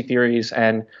conspiracy theories,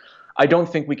 and I don't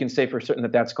think we can say for certain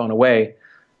that that's gone away.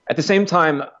 At the same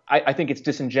time, I think it's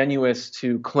disingenuous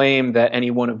to claim that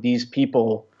any one of these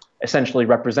people essentially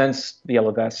represents the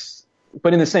Yellow Vests.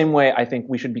 But in the same way, I think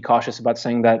we should be cautious about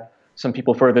saying that some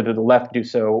people further to the left do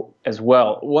so as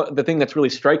well. The thing that's really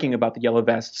striking about the Yellow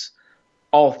Vests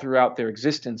all throughout their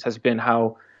existence has been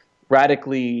how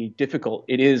radically difficult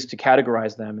it is to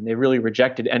categorize them, and they really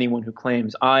rejected anyone who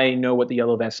claims, I know what the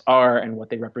Yellow Vests are and what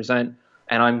they represent,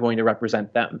 and I'm going to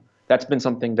represent them. That's been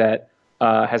something that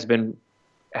has been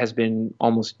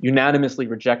almost unanimously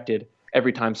rejected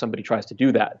every time somebody tries to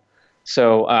do that.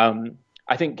 So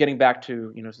I think getting back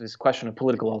to this question of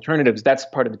political alternatives, that's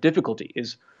part of the difficulty.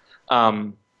 Is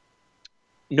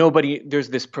there's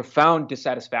this profound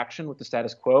dissatisfaction with the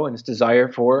status quo and this desire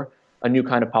for a new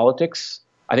kind of politics.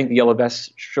 I think the Yellow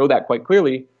Vests show that quite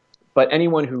clearly. But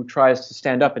anyone who tries to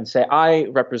stand up and say, I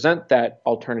represent that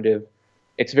alternative,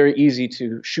 it's very easy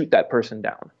to shoot that person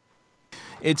down.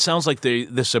 It sounds like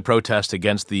this is a protest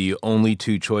against the only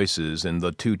two choices, and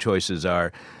the two choices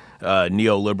are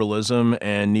neoliberalism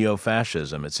and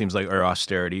neo-fascism. It seems like, or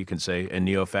austerity, you can say, and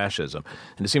neo-fascism.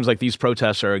 And it seems like these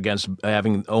protests are against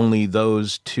having only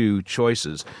those two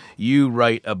choices. You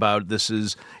write about this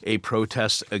is a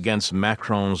protest against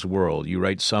Macron's world. You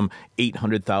write some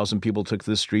 800,000 people took to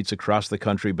the streets across the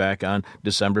country back on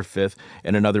December 5th,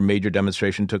 and another major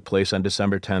demonstration took place on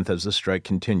December 10th as the strike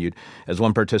continued. As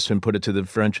one participant put it to the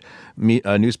French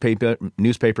newspaper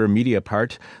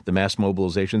Mediapart, the mass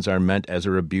mobilizations are meant as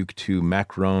a rebuke to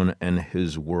Macron and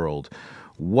his world.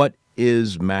 What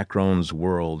is Macron's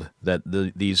world that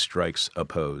these strikes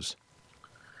oppose?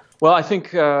 Well, I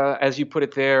think, as you put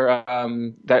it there,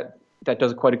 that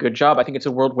does quite a good job. I think it's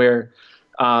a world where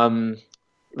the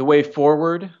way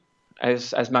forward,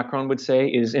 as Macron would say,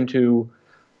 is a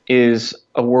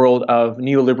world of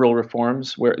neoliberal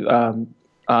reforms, where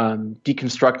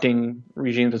deconstructing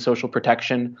regimes of social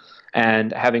protection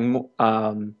and having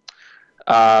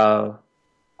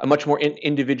a much more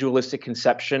individualistic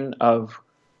conception of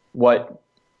what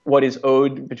is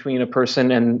owed between a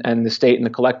person and the state and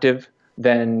the collective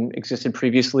than existed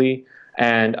previously,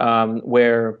 and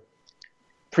where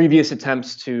previous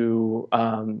attempts to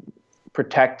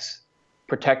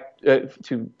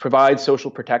provide social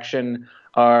protection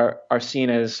are seen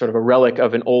as sort of a relic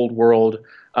of an old world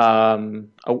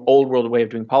way of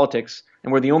doing politics,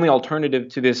 and where the only alternative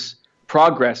to this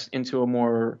progress into a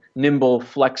more nimble,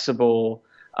 flexible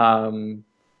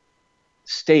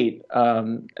state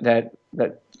that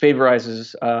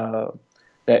favorizes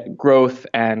that growth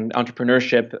and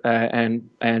entrepreneurship and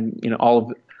all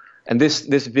of and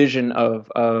this vision of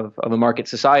a market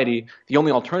society. The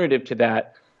only alternative to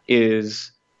that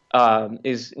is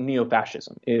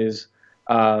neo-fascism. It's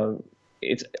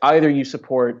either you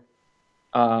support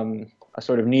a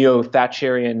sort of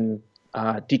neo-Thatcherian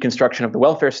deconstruction of the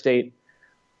welfare state,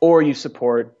 or you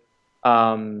support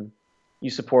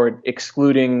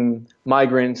excluding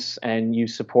migrants, and you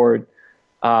support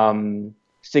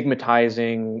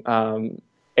stigmatizing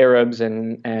Arabs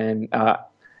and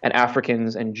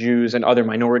Africans and Jews and other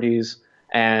minorities,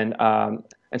 and so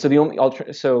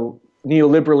so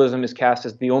neoliberalism is cast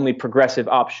as the only progressive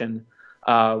option,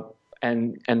 and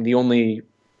the only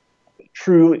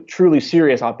truly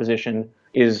serious opposition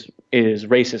is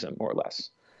racism, more or less.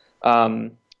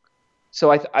 So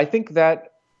I think that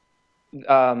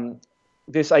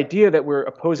this idea that we're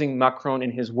opposing Macron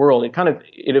in his world,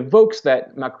 it evokes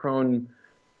that Macron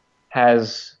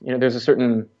has, there's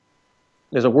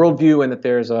a worldview, and that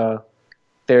there's a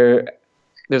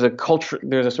culture,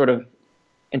 there's a sort of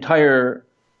entire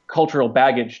cultural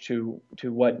baggage to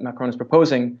what Macron is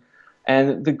proposing.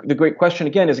 And the great question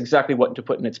again is exactly what to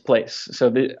put in its place.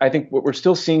 So I think what we're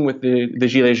still seeing with the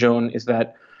Gilets jaunes is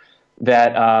that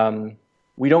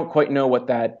we don't quite know what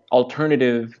that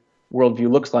alternative worldview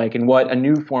looks like, and what a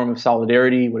new form of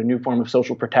solidarity, what a new form of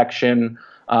social protection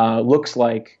looks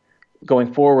like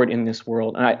going forward in this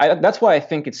world. And that's why I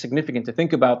think it's significant to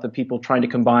think about the people trying to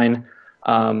combine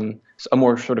a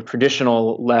more sort of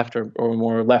traditional left or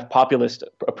more left populist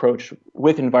approach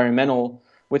with an environmental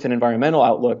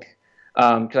outlook.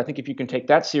 Because I think if you can take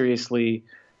that seriously,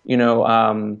 you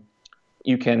can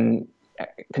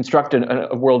construct a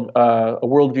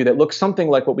worldview that looks something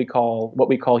like what we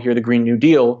call here the Green New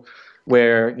Deal,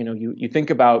 where you think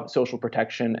about social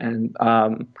protection and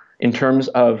in terms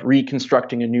of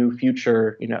reconstructing a new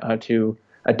future, to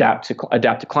adapt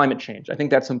to climate change. I think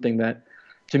that's something that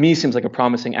to me seems like a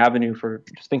promising avenue for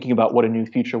just thinking about what a new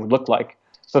future would look like.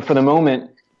 But for the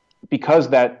moment, because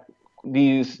that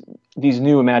these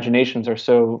new imaginations are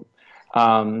so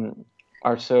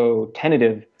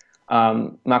tentative,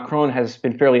 Macron has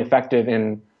been fairly effective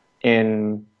in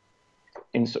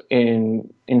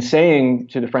saying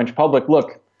to the French public,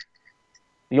 look,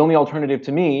 the only alternative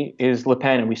to me is Le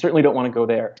Pen, and we certainly don't want to go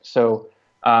there. So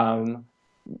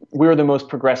we're the most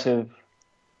progressive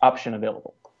option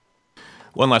available.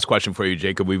 One last question for you,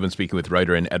 Jacob. We've been speaking with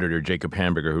writer and editor Jacob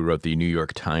Hamburger, who wrote the New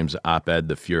York Times op-ed,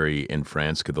 "The Fury in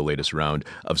France, could the latest round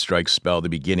of strikes spell the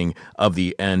beginning of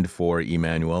the end for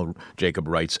Emmanuel?" Jacob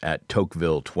writes at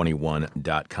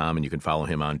Tocqueville21.com, and you can follow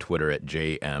him on Twitter at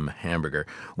JMHamburger.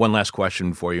 One last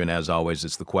question for you, and as always,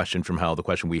 it's the question from hell, the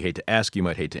question we hate to ask, you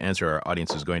might hate to answer. Our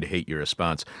audience is going to hate your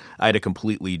response. I had a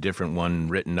completely different one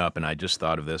written up, and I just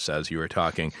thought of this as you were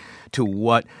talking. To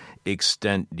what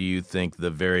extent do you think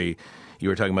you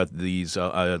were talking about these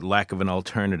lack of an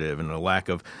alternative and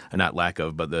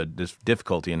the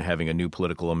difficulty in having a new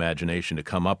political imagination to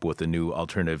come up with a new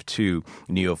alternative to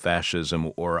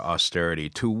neo-fascism or austerity.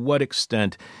 To what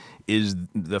extent is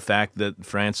the fact that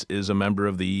France is a member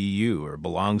of the EU or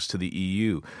belongs to the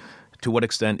EU, to what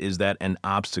extent is that an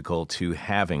obstacle to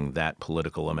having that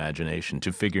political imagination,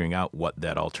 to figuring out what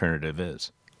that alternative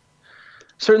is?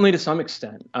 Certainly to some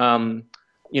extent.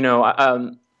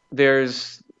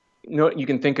 There's you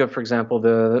can think of, for example,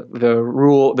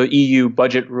 the EU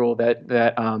budget rule that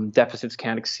deficits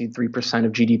can't exceed 3%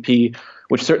 of GDP,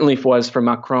 which certainly was for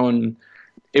Macron.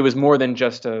 It was more than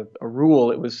just a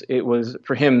rule. It was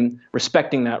for him,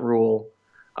 respecting that rule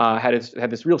had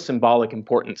this real symbolic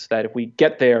importance that if we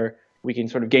get there, we can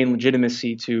sort of gain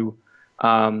legitimacy to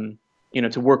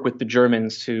work with the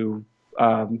Germans to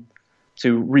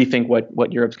rethink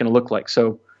what Europe's going to look like.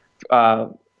 So.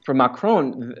 For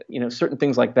Macron, certain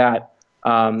things like that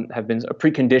have been a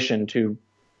precondition to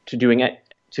doing it,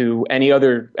 to any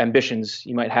other ambitions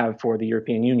you might have for the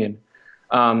European Union.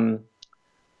 And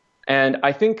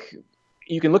I think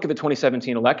you can look at the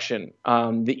 2017 election.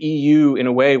 The EU, in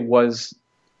a way, was,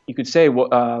 you could say,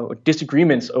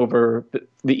 disagreements over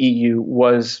the EU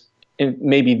was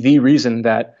maybe the reason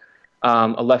that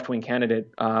a left-wing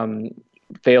candidate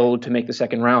failed to make the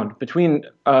second round. Between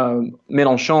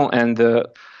Mélenchon and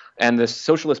the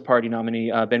Socialist Party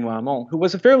nominee, Benoît Hamon, who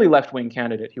was a fairly left-wing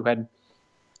candidate, who had,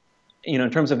 in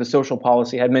terms of his social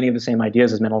policy, had many of the same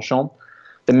ideas as Mélenchon.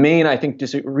 The main, I think,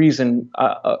 reason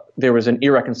there was an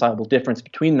irreconcilable difference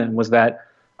between them was that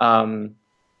Hamon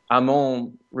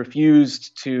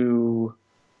refused to,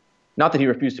 not that he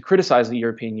refused to criticize the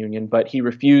European Union, but he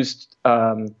refused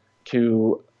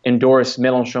to endorse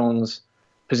Mélenchon's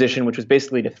position, which was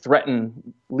basically to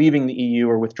threaten leaving the EU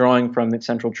or withdrawing from its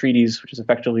central treaties, which is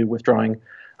effectively withdrawing,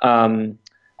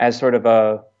 as sort of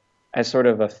a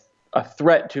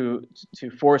threat to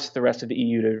force the rest of the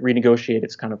EU to renegotiate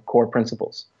its kind of core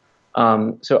principles.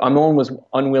 So Hamon was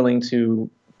unwilling to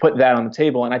put that on the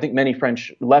table, and I think many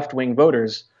French left-wing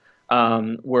voters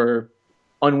were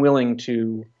unwilling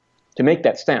to make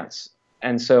that stance.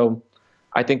 And so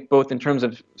I think both in terms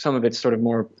of some of its sort of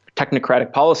more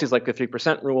technocratic policies like the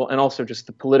 3% rule, and also just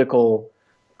the political,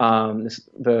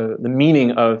 the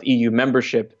meaning of EU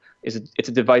membership it's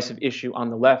a divisive issue on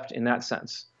the left in that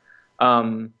sense.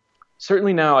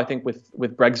 Certainly now, I think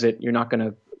with Brexit, you're not going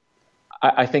to.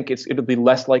 I think it'll be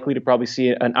less likely to probably see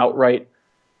an outright,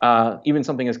 even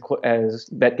something as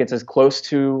that gets as close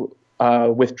to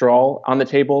withdrawal on the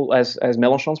table as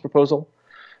Mélenchon's proposal.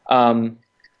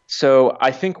 So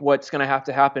I think what's going to have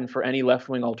to happen for any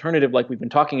left-wing alternative, like we've been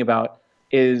talking about,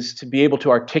 is to be able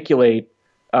to articulate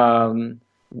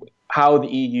how the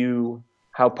EU,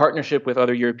 how partnership with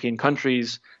other European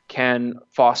countries can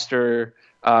foster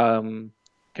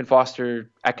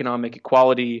economic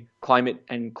equality,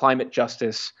 climate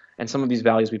justice, and some of these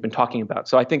values we've been talking about.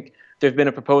 So I think there's been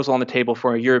a proposal on the table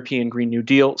for a European Green New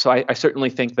Deal. So I certainly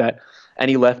think that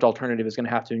any left alternative is going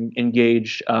to have to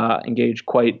engage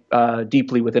quite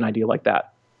deeply with an idea like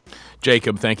that.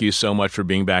 Jacob, thank you so much for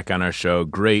being back on our show.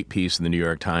 Great piece in the New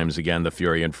York Times. Again, the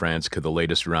fury in France, could the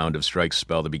latest round of strikes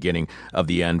spell the beginning of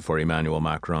the end for Emmanuel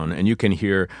Macron? And you can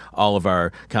hear all of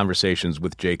our conversations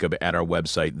with Jacob at our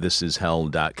website,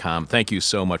 thisishell.com. Thank you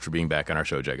so much for being back on our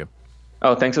show, Jacob.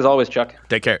 Oh, thanks as always, Chuck.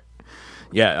 Take care.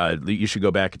 Yeah, you should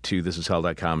go back to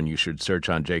thisishell.com and you should search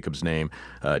on Jacob's name,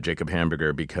 Jacob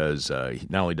Hamburger, because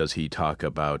not only does he talk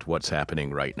about what's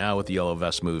happening right now with the Yellow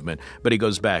Vest movement, but he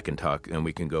goes back and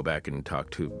we can go back and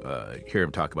hear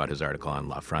him talk about his article on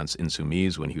La France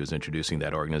Insoumise when he was introducing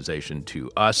that organization to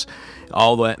us.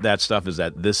 All that stuff is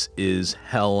at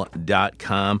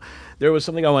thisishell.com. There was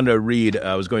something I wanted to read.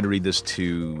 I was going to read this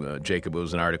to Jacob. It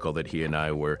was an article that he and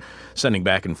I were sending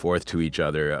back and forth to each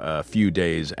other a few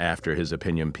days after his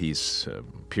opinion piece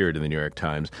appeared in the New York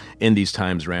Times. In these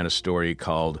times ran a story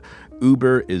called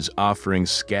Uber is offering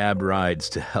scab rides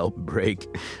to help break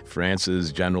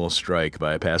France's general strike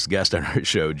by a past guest on our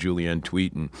show, Julianne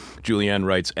Tweeten. Julianne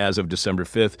writes, as of December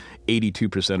 5th,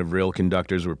 82% of rail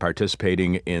conductors were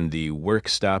participating in the work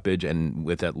stoppage, and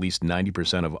with at least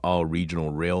 90% of all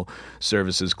regional rail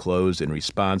services closed. In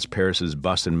response, Paris's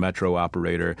bus and metro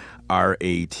operator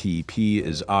RATP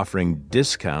is offering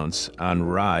discounts on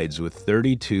rides with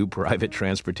 32 private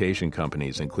transportation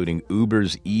companies, including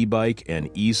Uber's e-bike and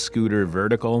e-scooter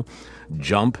Vertical,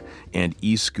 Jump, and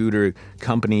e-scooter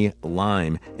company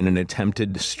Lime in an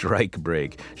attempted strike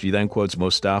break. She then quotes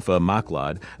Mostafa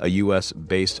Maklad, a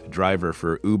U.S.-based driver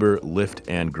for Uber, Lyft,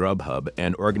 and Grubhub,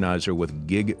 and organizer with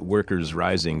Gig Workers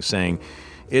Rising, saying,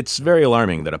 "It's very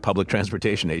alarming that a public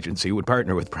transportation agency would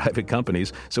partner with private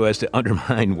companies so as to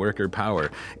undermine worker power."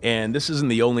 And this isn't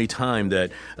the only time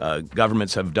that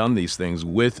governments have done these things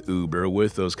with Uber,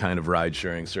 with those kind of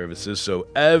ride-sharing services. So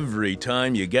every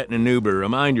time you get in an Uber,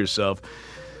 remind yourself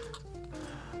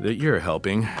that you're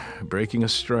helping breaking a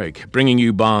strike. Bringing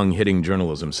you bong-hitting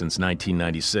journalism since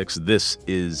 1996, this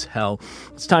is Hell.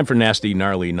 It's time for nasty,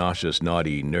 gnarly, nauseous,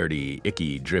 naughty, nerdy,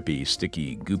 icky, drippy,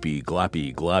 sticky, goopy,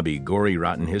 gloppy, globby, gory,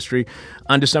 rotten history.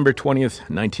 On December 20th,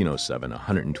 1907,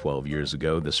 112 years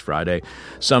ago, this Friday,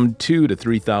 some 2,000 to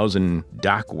 3,000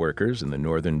 dock workers in the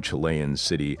northern Chilean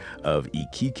city of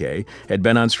Iquique had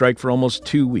been on strike for almost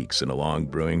 2 weeks in a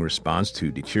long-brewing response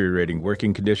to deteriorating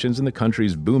working conditions in the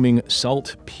country's booming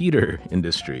saltpeter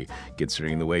industry.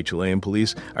 Considering the way Chilean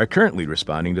police are currently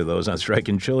responding to those on strike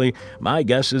in Chile, my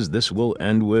guess is this will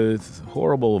end with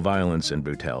horrible violence and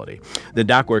brutality. The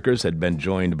dock workers had been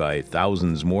joined by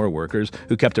thousands more workers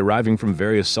who kept arriving from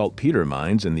various saltpeter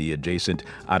mines in the adjacent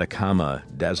Atacama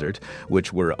Desert,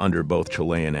 which were under both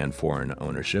Chilean and foreign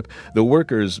ownership. The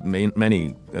workers,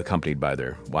 many accompanied by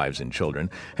their wives and children,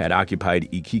 had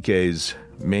occupied Iquique's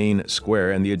main square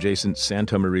and the adjacent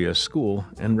Santa Maria School,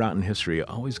 and rotten history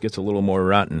always gets a little more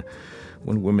rotten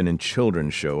when women and children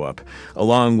show up.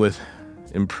 Along with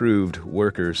improved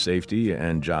worker safety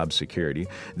and job security,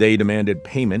 they demanded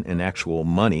payment in actual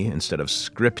money instead of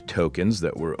script tokens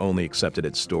that were only accepted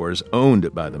at stores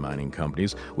owned by the mining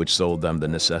companies, which sold them the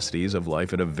necessities of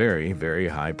life at a very, very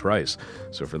high price.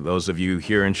 So for those of you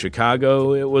here in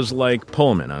Chicago, it was like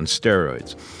Pullman on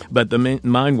steroids. But the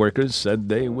mine workers said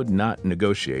they would not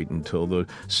negotiate until the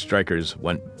strikers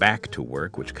went back to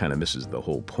work, which kind of misses the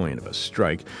whole point of a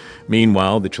strike.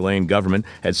 Meanwhile, the Chilean government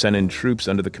had sent in troops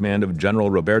under the command of General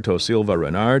Roberto Silva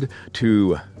Renard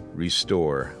to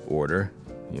restore order.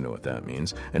 You know what that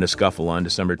means. In a scuffle on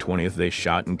December 20th, they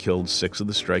shot and killed 6 of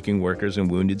the striking workers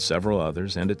and wounded several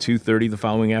others. And at 2:30 the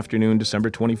following afternoon, December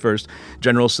 21st,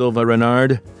 General Silva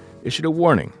Renard issued a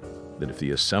warning that if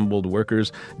the assembled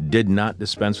workers did not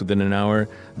dispense within an hour,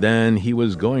 then he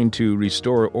was going to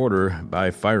restore order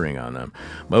by firing on them.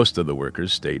 Most of the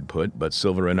workers stayed put, but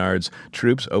Silva Renard's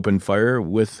troops opened fire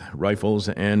with rifles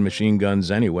and machine guns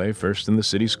anyway, first in the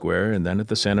city square and then at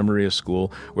the Santa Maria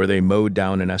School, where they mowed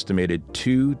down an estimated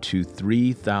 2,000 to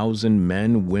 3,000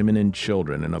 men, women, and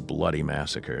children in a bloody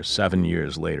massacre. 7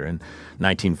 years later, in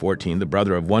 1914, the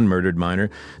brother of one murdered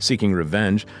miner, seeking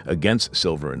revenge against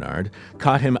Silva Renard,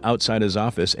 caught him outside his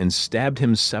office and stabbed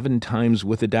him 7 times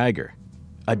with a dagger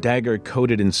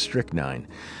coated in strychnine.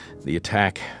 The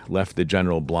attack left the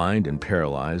general blind and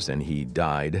paralyzed, and he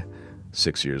died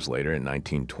 6 years later in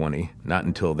 1920. Not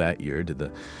until that year did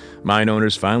the mine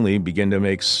owners finally begin to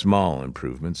make small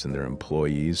improvements in their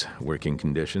employees' working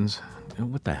conditions.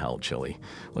 What the hell, Chile?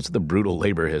 What's the brutal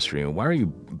labor history, and why are you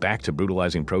back to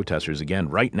brutalizing protesters again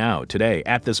right now, today,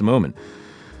 at this moment?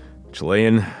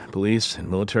 Chilean police and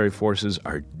military forces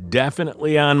are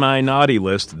definitely on my naughty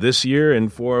list this year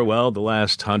and for, well, the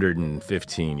last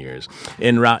 115 years.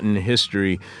 In rotten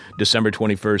history, December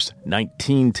 21st,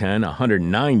 1910,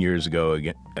 109 years ago,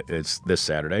 again, it's this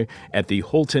Saturday, at the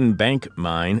Holton Bank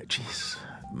mine. Jeez,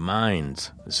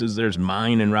 mines. There's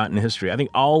mine and rotten history. I think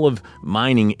all of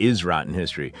mining is rotten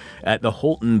history. At the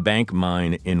Holton Bank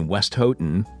mine in West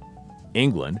Houghton,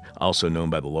 England, also known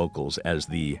by the locals as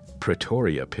the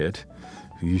Pretoria Pit.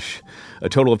 Eesh. A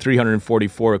total of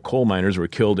 344 coal miners were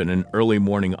killed in an early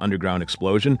morning underground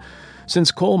explosion.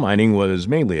 Since coal mining was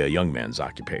mainly a young man's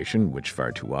occupation, which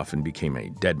far too often became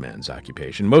a dead man's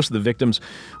occupation, most of the victims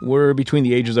were between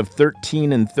the ages of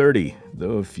 13 and 30,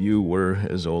 though a few were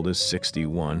as old as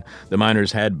 61. The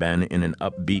miners had been in an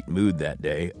upbeat mood that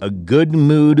day, a good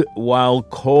mood while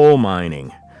coal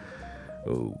mining.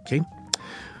 Okay.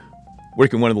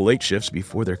 working one of the late shifts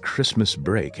before their Christmas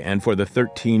break. And for the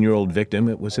 13-year-old victim,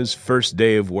 it was his first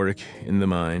day of work in the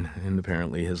mine, and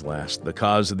apparently his last. The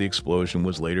cause of the explosion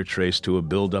was later traced to a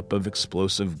buildup of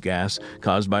explosive gas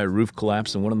caused by a roof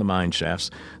collapse in one of the mine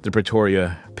shafts. The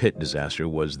Pretoria pit disaster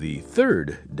was the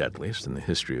third deadliest in the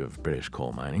history of British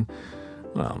coal mining.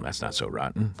 Well, that's not so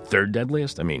rotten. Third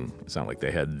deadliest? I mean, it's not like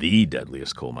they had the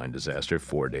deadliest coal mine disaster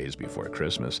 4 days before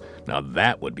Christmas. Now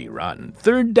that would be rotten.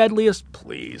 Third deadliest?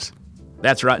 Please.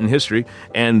 That's Rotten History,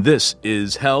 and this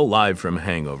is Hell live from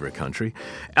Hangover Country.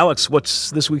 Alex,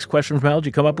 what's this week's question from Hell? Did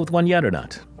you come up with one yet or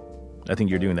not? I think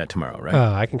you're doing that tomorrow, right?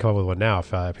 I can come up with one now if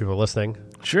people are listening.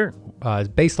 Sure.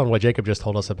 Based on what Jacob just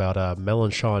told us about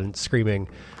Mélenchon screaming,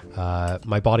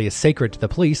 "My body is sacred" to the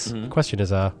police. The question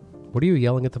is, what are you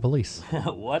yelling at the police?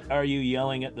 What are you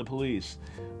yelling at the police?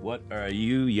 What are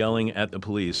you yelling at the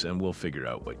police? And we'll figure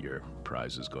out what your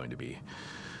prize is going to be.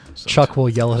 Chuck will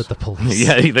yell at the police.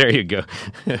 Yeah, there you go.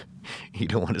 You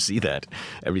don't want to see that.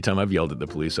 Every time I've yelled at the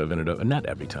police, I've ended up... Not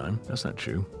every time. That's not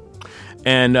true.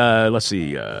 And let's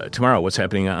see, tomorrow, what's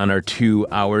happening on our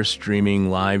 2-hour streaming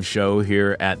live show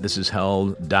here at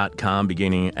thisishell.com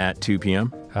beginning at 2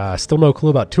 p.m.? Still no clue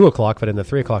about 2 o'clock, but in the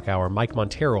 3 o'clock hour, Mike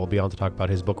Montero will be on to talk about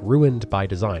his book, Ruined by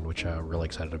Design, which I'm really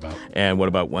excited about. And what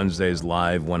about Wednesday's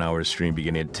live 1-hour stream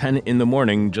beginning at 10 in the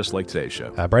morning, just like today's show?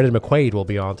 Brandon McQuaid will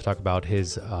be on to talk about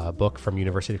his book from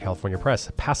University of California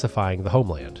Press, Pacifying the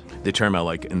Homeland. The term I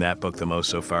like in that book the most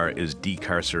so far is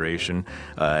decarceration,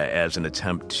 as an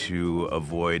attempt to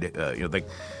avoid,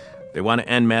 they want to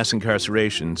end mass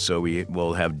incarceration, so we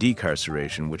will have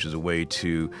decarceration, which is a way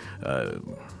to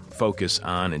focus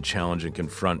on and challenge and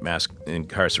confront mass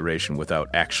incarceration without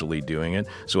actually doing it.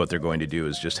 So what they're going to do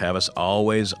is just have us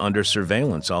always under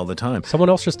surveillance all the time. Someone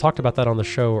else just talked about that on the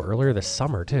show earlier this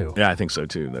summer, too. Yeah, I think so,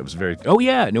 too. That was very... Oh,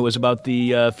 yeah, and it was about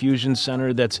the fusion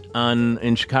center that's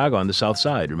in Chicago on the south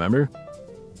side, remember?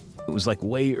 It was like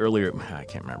way earlier. I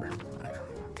can't remember.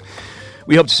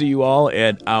 We hope to see you all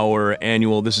at our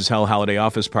annual This Is Hell Holiday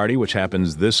Office Party, which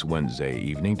happens this Wednesday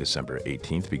evening, December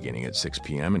 18th, beginning at 6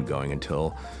 p.m. and going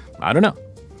until, I don't know.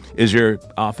 Is your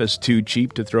office too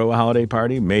cheap to throw a holiday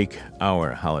party? Make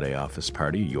our holiday office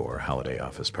party your holiday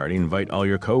office party. Invite all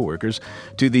your coworkers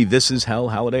to the This Is Hell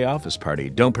Holiday Office Party.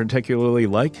 Don't particularly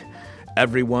like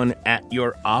everyone at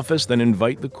your office? Then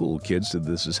invite the cool kids to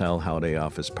This Is Hell Holiday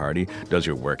Office Party. Does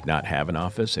your work not have an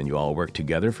office and you all work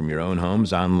together from your own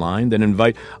homes online? Then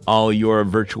invite all your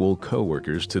virtual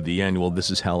coworkers to the annual This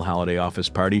Is Hell Holiday Office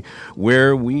Party,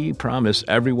 where we promise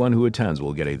everyone who attends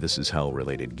will get a This Is Hell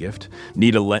related gift.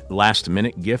 Need a last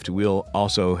minute gift? We'll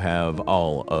also have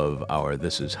all of our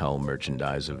This Is Hell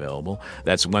merchandise available.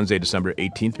 That's Wednesday, December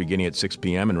 18th, beginning at 6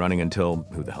 p.m. and running until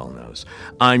who the hell knows.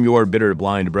 I'm your bitter,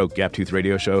 blind, broke, gap-toothed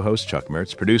radio show host, Chuck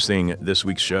Mertz. Producing this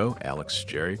week's show, Alex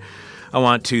Jerry. I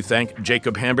want to thank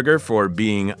Jacob Hamburger for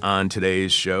being on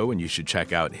today's show, and you should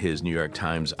check out his New York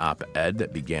Times op-ed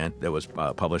that was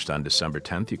published on December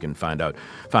 10th. You can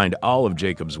find all of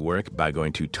Jacob's work by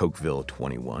going to Tocqueville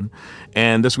 21.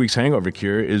 And this week's hangover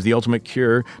cure is the ultimate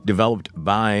cure developed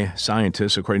by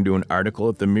scientists, according to an article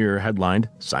at the Mirror headlined,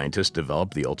 "Scientists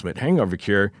Developed the Ultimate Hangover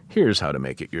Cure. Here's how to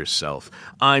make it yourself."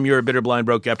 I'm your bitter, blind,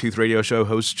 broke, gap-toothed radio show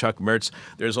host, Chuck Mertz.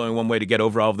 There's only one way to get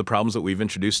over all of the problems that we've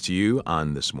introduced to you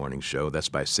on this morning's show. That's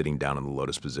by sitting down in the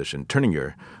lotus position, turning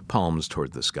your palms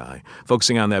toward the sky,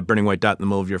 focusing on that burning white dot in the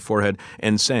middle of your forehead,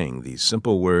 and saying these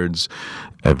simple words,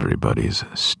 "Everybody's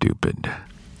stupid."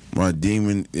 My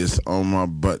demon is on my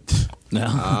butt.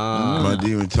 My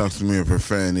demon talks to me in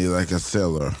profanity like a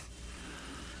sailor.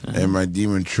 And my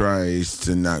demon tries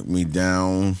to knock me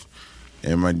down.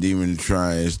 And my demon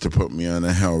tries to put me on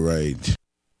a hell ride.